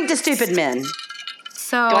 Drink the stupid men.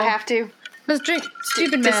 So do I have to? Let's drink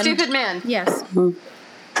stupid men. To stupid men. Yes.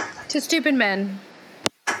 To stupid men.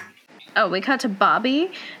 Oh, we cut to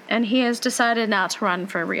Bobby, and he has decided not to run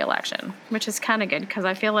for re-election, which is kind of good because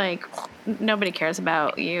I feel like nobody cares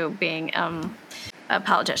about you being a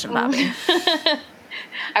politician, Bobby.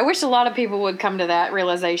 I wish a lot of people would come to that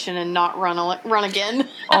realization and not run again.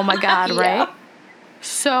 Oh my God, right?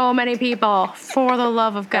 So many people, for the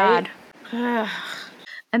love of God. Right?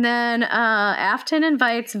 And then Afton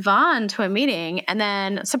invites Vaughn to a meeting, and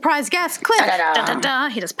then surprise guest, Cliff.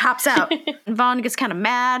 He just pops out. And Vaughn gets kind of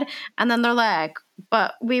mad, and then they're like,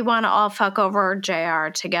 but we want to all fuck over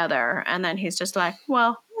JR together. And then he's just like,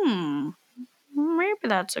 well, maybe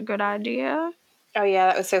that's a good idea. Oh yeah,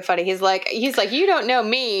 that was so funny. He's like, you don't know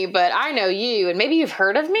me, but I know you, and maybe you've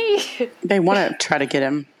heard of me. They want to try to get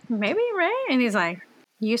him. Maybe, right? And he's like,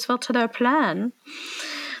 useful to their plan.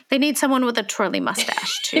 They need someone with a twirly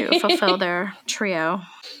mustache to fulfill their trio.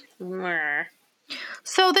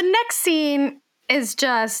 So the next scene is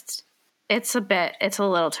just, it's a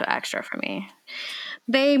little too extra for me.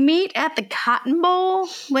 They meet at the Cotton Bowl,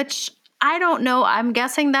 which I don't know. I'm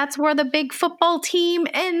guessing that's where the big football team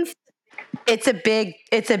in It's a big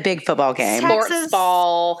football game. Sports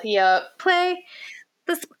ball. Yep. Play.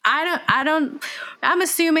 I'm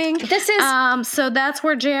assuming this is so that's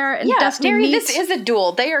where JR and Dusty meet. This is a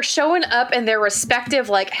duel. They are showing up in their respective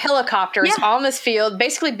helicopters on this field,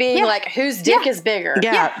 basically being like, whose dick is bigger?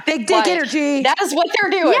 Yeah. Big dick energy. That is what they're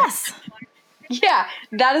doing. Yes. Yeah,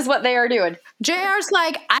 that is what they are doing. JR's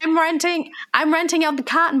like, I'm renting out the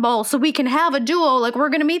Cotton Bowl so we can have a duel. Like, we're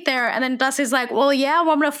going to meet there. And then Dusty's like, well, yeah, I'm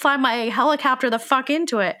going to fly my helicopter the fuck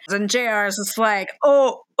into it. And JR's just like,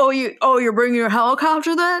 you're bringing your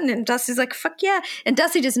helicopter then? And Dusty's like, fuck yeah. And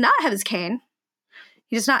Dusty does not have his cane.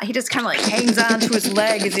 He does not. He just kind of hangs on to his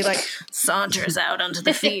leg as he saunters out onto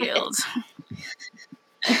the field.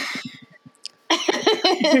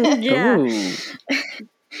 Yeah. Ooh.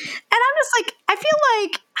 And I'm just like, I feel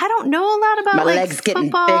like I don't know a lot about my legs getting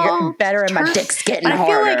bigger, better, and my dick's getting harder. I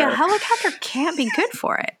feel like a helicopter can't be good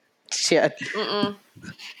for it. Shit. Seems like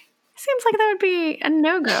that would be a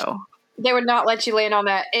no-go. They would not let you land on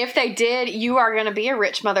that. If they did, you are going to be a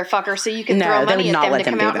rich motherfucker, so you can throw they money would at not them let to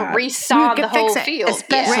them come do out that. and resod the whole field.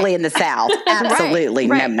 Especially in the South. Absolutely.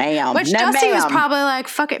 Right. No, ma'am. Which no, Dusty was ma'am. probably like,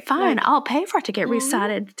 fuck it, fine. I'll pay for it to get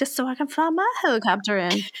resodded just so I can fly my helicopter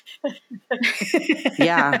in.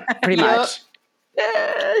 Yeah, pretty much.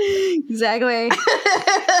 Exactly.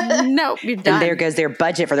 Nope, you're done. And there goes their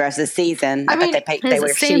budget for the rest of the season. I mean, they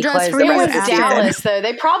wear shitty clothes for the you rest of the after. season. Dallas, though.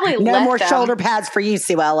 They probably No let more them. shoulder pads for you,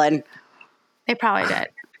 Sue Ellen. They probably did.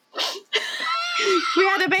 We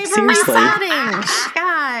had to pay for Seriously. resodding.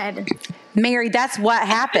 God. Mary, that's what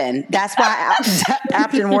happened. That's why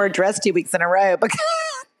Afton wore a dress 2 weeks in a row. Because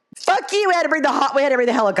fuck you, we had to bring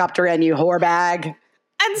the helicopter in, you whore bag.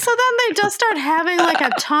 And so then they just start having like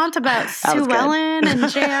a taunt about Sue Ellen, and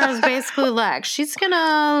JR is basically like, she's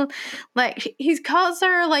gonna, like, he calls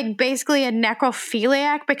her like basically a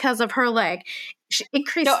necrophiliac because of her like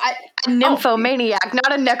increased. No, a nymphomaniac,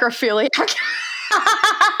 not a necrophiliac. That's what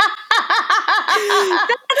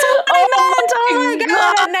I meant. Oh my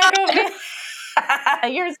God,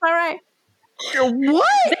 necrophiliac. You're so right.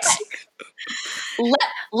 What?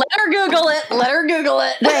 Let her Google it. Let her Google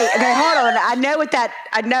it. Wait, okay, hold on. I know what that.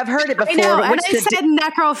 I've heard it before. I know, but and what's I said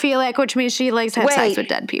necrophiliac, which means she likes to have sex with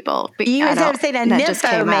dead people. You instead of saying a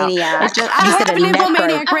nymphomaniac, I have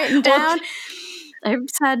nymphomaniac written down. I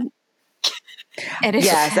said it is.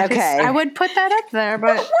 Yes, okay. I would put that up there,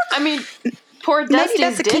 but I mean, poor maybe Dusty's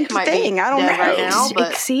that's a dick kinky might thing. be I don't dead know. right now,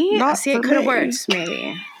 but see, Not it for could have me. worked,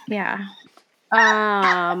 maybe. Yeah.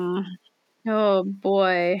 Oh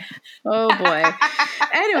boy.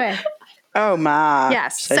 Anyway. Oh my.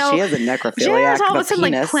 Yes. So she is a necrophiliac. JR's all of a a sudden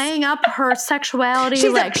like penis. playing up her sexuality.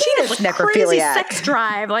 She's like a she penis had a crazy necrophiliac. sex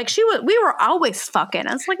drive. Like we were always fucking.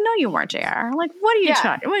 I was like, no, you weren't, JR. Like, what are you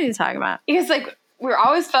talking? What are you talking about? He's like, we were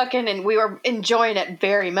always fucking and we were enjoying it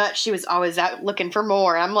very much. She was always out looking for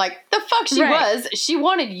more. I'm like, the fuck she was. She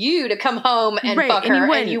wanted you to come home and fuck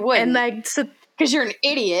her, and you wouldn't. And like, because you're an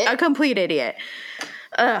idiot, a complete idiot.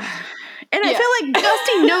 And I feel like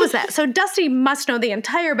Dusty knows that. So Dusty must know the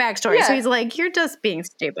entire backstory. Yeah. So he's like, you're just being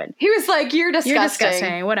stupid. He was like, you're disgusting. You're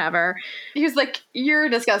disgusting, whatever. He was like, you're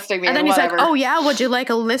disgusting, man. And then he's whatever. like, oh yeah, would you like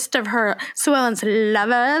a list of her Sue Ellen's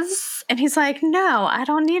lovers? And he's like, no, I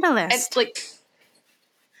don't need a list. It's like,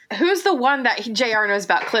 who's the one that JR knows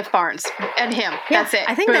about? Cliff Barnes and him. Yeah, That's it.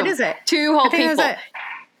 I think Boom. that is it. Two whole people. That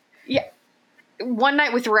Yeah. One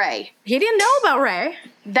night with Ray. He didn't know about Ray.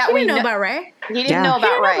 He didn't know about Ray. He didn't know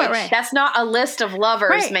about Ray. That's not a list of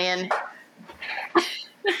lovers, man.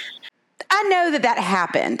 I know that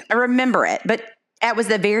happened. I remember it, but that was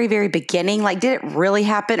the very, very beginning. Like, did it really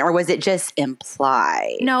happen, or was it just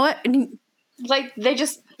implied? No, like they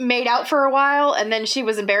just made out for a while, and then she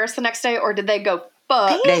was embarrassed the next day, or did they go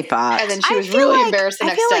fuck? They fucked, and then she was really embarrassed the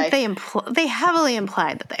next day. I feel like they heavily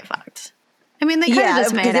implied that they fucked. I mean, they could have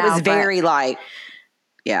just made out. because it was very like,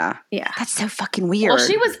 yeah. That's so fucking weird. Well,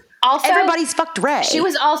 she was also everybody's fucked Ray. She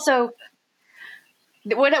was also.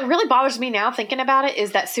 What really bothers me now thinking about it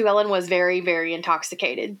is that Sue Ellen was very, very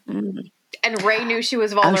intoxicated, and Ray knew she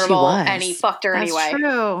was vulnerable, and he fucked her anyway. That's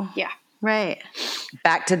true. Yeah, right.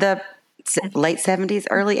 Back to the late 70s,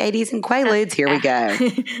 early 80s in Quaaludes. Here we go.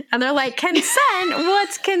 And they're like, consent?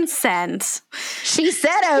 What's consent? She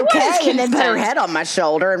said okay, and then put her head on my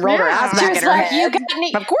shoulder and rolled her eyes back in her head.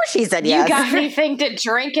 Of course she said yes. You got anything to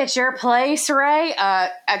drink at your place, Ray?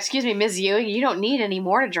 Excuse me, Ms. Ewing, you don't need any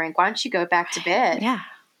more to drink. Why don't you go back to bed? Yeah.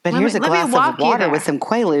 But here's a glass of water with some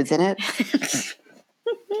Quaaludes in it.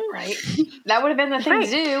 Right. That would have been the thing to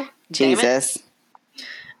do. Jesus.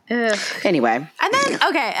 Ugh. Anyway.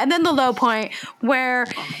 And then the low point where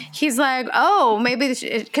he's like, oh, maybe,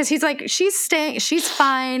 because he's like, she's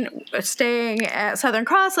fine staying at Southern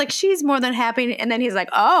Cross. Like, she's more than happy. And then he's like,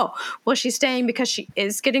 oh, well, she's staying because she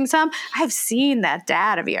is getting some. I've seen that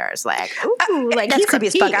dad of yours. Like, ooh, like that's he's creepy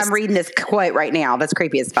as fuck. I'm reading this quote right now. That's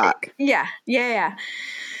creepy as fuck. Yeah.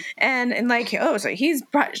 And like, oh, so she's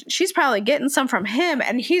probably getting some from him.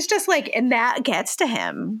 And he's just like, and that gets to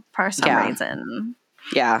him for some reason.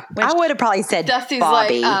 Yeah. I would have probably said Dusty's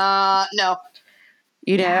Bobby. like, no.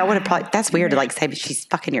 You know, I would have probably, that's weird to like say she's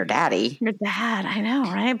fucking your daddy. Your dad, I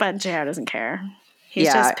know, right? But JR doesn't care.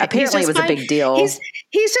 Apparently it was a big deal. He's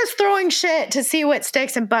just throwing shit to see what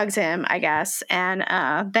sticks and bugs him, I guess. And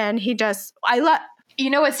then he just, you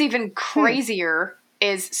know what's even crazier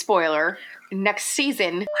is, spoiler, next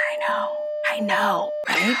season. I know,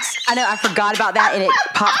 right? I know, I forgot about that, and it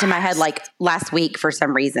popped in my head like last week for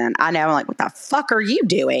some reason. I know, I'm like, what the fuck are you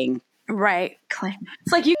doing? Right.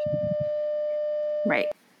 It's like you... Right.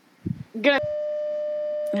 Dude.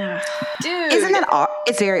 Isn't that,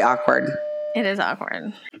 it's very awkward. It is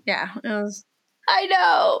awkward. Yeah. It was. I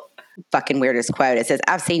know. fucking weirdest quote. It says,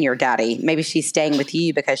 "I've seen your daddy. Maybe she's staying with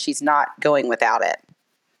you because she's not going without it.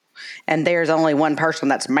 And there's only one person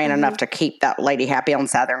that's man enough to keep that lady happy on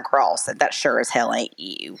Southern Cross. And that sure as hell ain't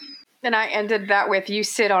you." And I ended that with, "You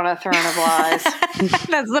sit on a throne of lies."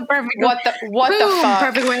 That's the perfect. What the fuck?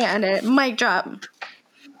 Perfect way to end it. Mic drop.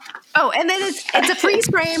 Oh, and then it's a freeze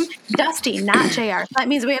frame. Dusty, not JR. That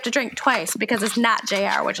means we have to drink twice because it's not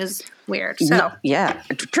JR, which is weird. So No, yeah.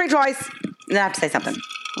 Drink twice. And I have to say something.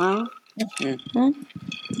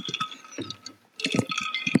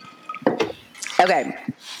 Okay.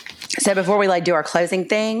 So before we do our closing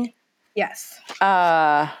thing, yes.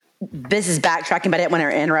 This is backtracking, but I didn't want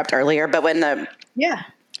to interrupt earlier. But when the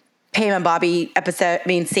Pam and Bobby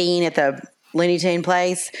scene at the Looney Tune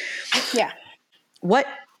place, what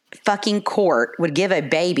fucking court would give a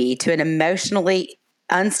baby to an emotionally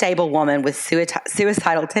unstable woman with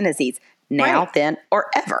suicidal tendencies? Now, then, or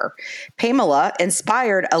ever. Pamela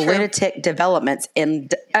inspired the lunatic developments in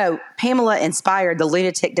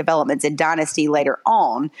Dynasty later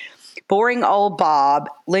on. Boring old Bob,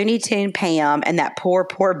 Looney Tune Pam, and that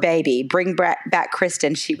poor baby. Bring back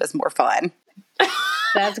Kristen. She was more fun.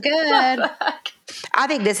 That's good. I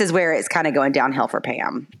think this is where it's kind of going downhill for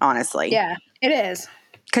Pam, honestly. Yeah, it is.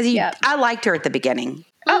 Because I liked her at the beginning.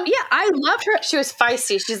 Oh, yeah, I loved her. She was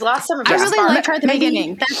feisty. She's lost some of her I really spark. liked her at the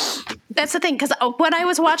beginning. That's the thing, because when I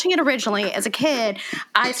was watching it originally as a kid,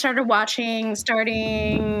 I started watching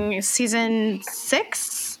starting season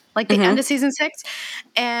 6, like the end of season 6,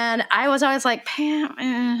 and I was always like, Pam,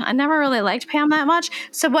 I never really liked Pam that much.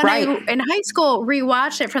 So when I, in high school,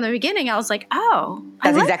 rewatched it from the beginning, I was like, oh,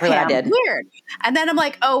 that's exactly Pam. what I did. Weird. And then I'm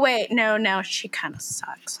like, oh, wait, no, she kind of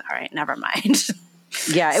sucks. All right, never mind.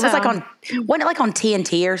 Yeah, it was like on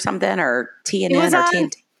TNT or something, or TNN or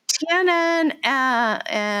TNT. TNN,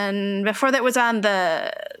 and before that was on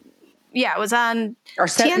it was on or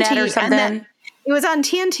TNT or something. It was on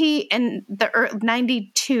TNT in the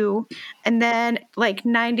 92, and then like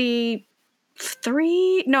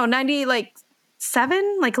 93, no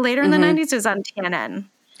 97, like later in the 90s, it was on TNN.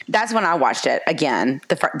 That's when I watched it again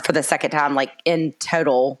for the second time, like in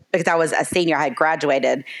total, because I was a senior. I had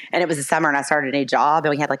graduated, and it was the summer, and I started a new job, and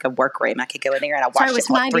we had like a workroom. I could go in there, and I watched it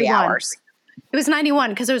for like 3 hours. It was 91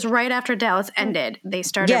 because it was right after Dallas ended. They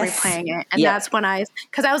started replaying it, and that's when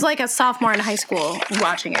because I was like a sophomore in high school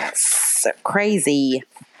watching it. So crazy.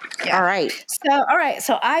 Yeah. All right.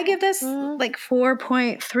 So I give this like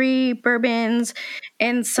 4.3 bourbons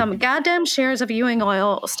and some goddamn shares of Ewing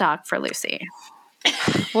oil stock for Lucy.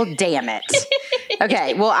 Well, damn it.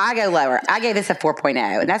 Okay, well, I go lower. I gave this a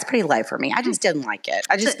 4.0, and that's pretty low for me. I just didn't like it.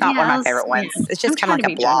 I just not one of my favorite ones. It's just kind of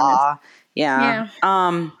like a blah. Yeah.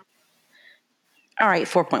 All right,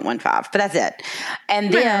 4.15, but that's it.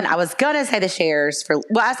 And then I was going to say the shares for,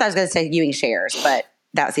 I thought I was going to say Ewing shares, but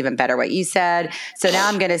that was even better what you said. So now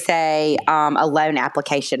I'm going to say a loan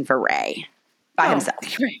application for Ray by himself.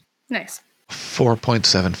 Nice.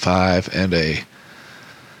 4.75 and a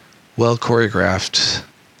well choreographed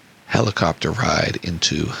helicopter ride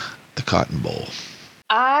into the Cotton Bowl.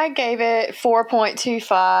 I gave it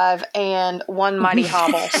 4.25 and one mighty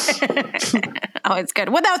hobble. Oh, it's good.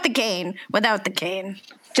 Without the cane.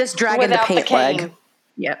 Just dragging the paint leg.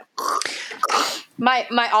 Yep.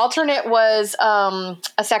 My alternate was a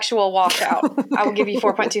sexual washout. I will give you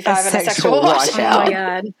 4.25 and a sexual washout. Oh, my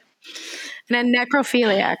God. And a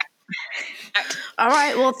necrophiliac. All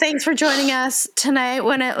right. Well, thanks for joining us tonight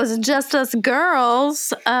when it was just us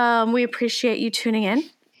girls. We appreciate you tuning in.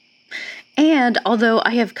 And although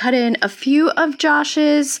I have cut in a few of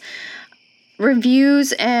Josh's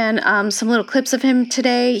reviews and some little clips of him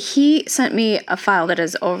today, he sent me a file that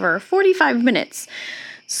is over 45 minutes.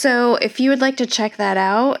 So if you would like to check that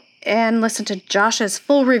out and listen to Josh's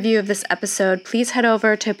full review of this episode, please head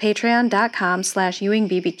over to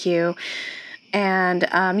patreon.com/EwingBBQ. And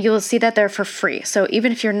you'll see that there for free. So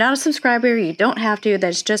even if you're not a subscriber, you don't have to.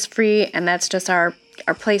 That's just free, and that's just our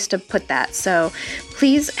place to put that. So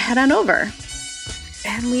please head on over.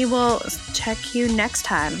 And we will check you next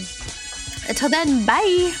time. Until then,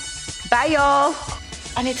 bye. Bye, y'all.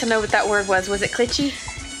 I need to know what that word was. Was it cliche?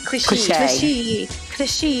 Cliche.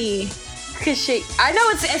 I know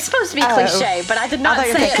it's supposed to be cliche, but I did not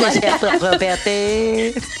say it like that.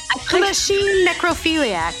 Cliche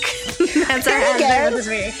necrophiliac. That's our hashtag for this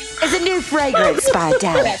week. It's a new fragrance by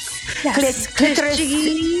Dallas. Yes. Clitoris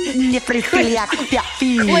necrophiliac.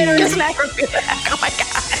 Clitoris necrophiliac. Oh my God.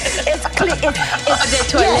 It's clitoris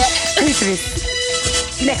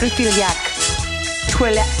necrophiliac.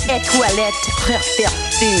 Toilette perfect.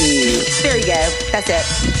 There you go. That's it.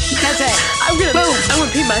 I'm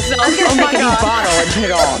gonna pee myself. I'm gonna take a new bottle and put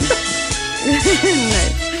it on.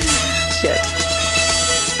 Nice. shit.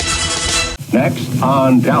 Next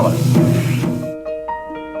on Dallas.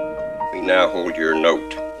 We now hold your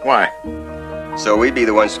note. Why? So we'd be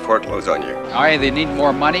the ones to foreclose on you. I either need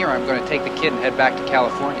more money or I'm going to take the kid and head back to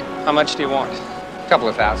California. How much do you want? A couple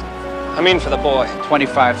of thousand. I mean for the boy.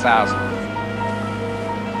 25,000.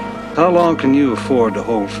 How long can you afford to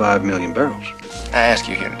hold 5 million barrels? I ask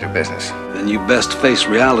you here to do business. Then you best face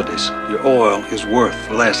realities. Your oil is worth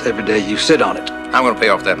less every day you sit on it. I'm going to pay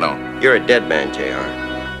off that loan. You're a dead man, JR.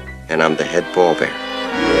 And I'm the head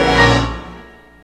pallbearer.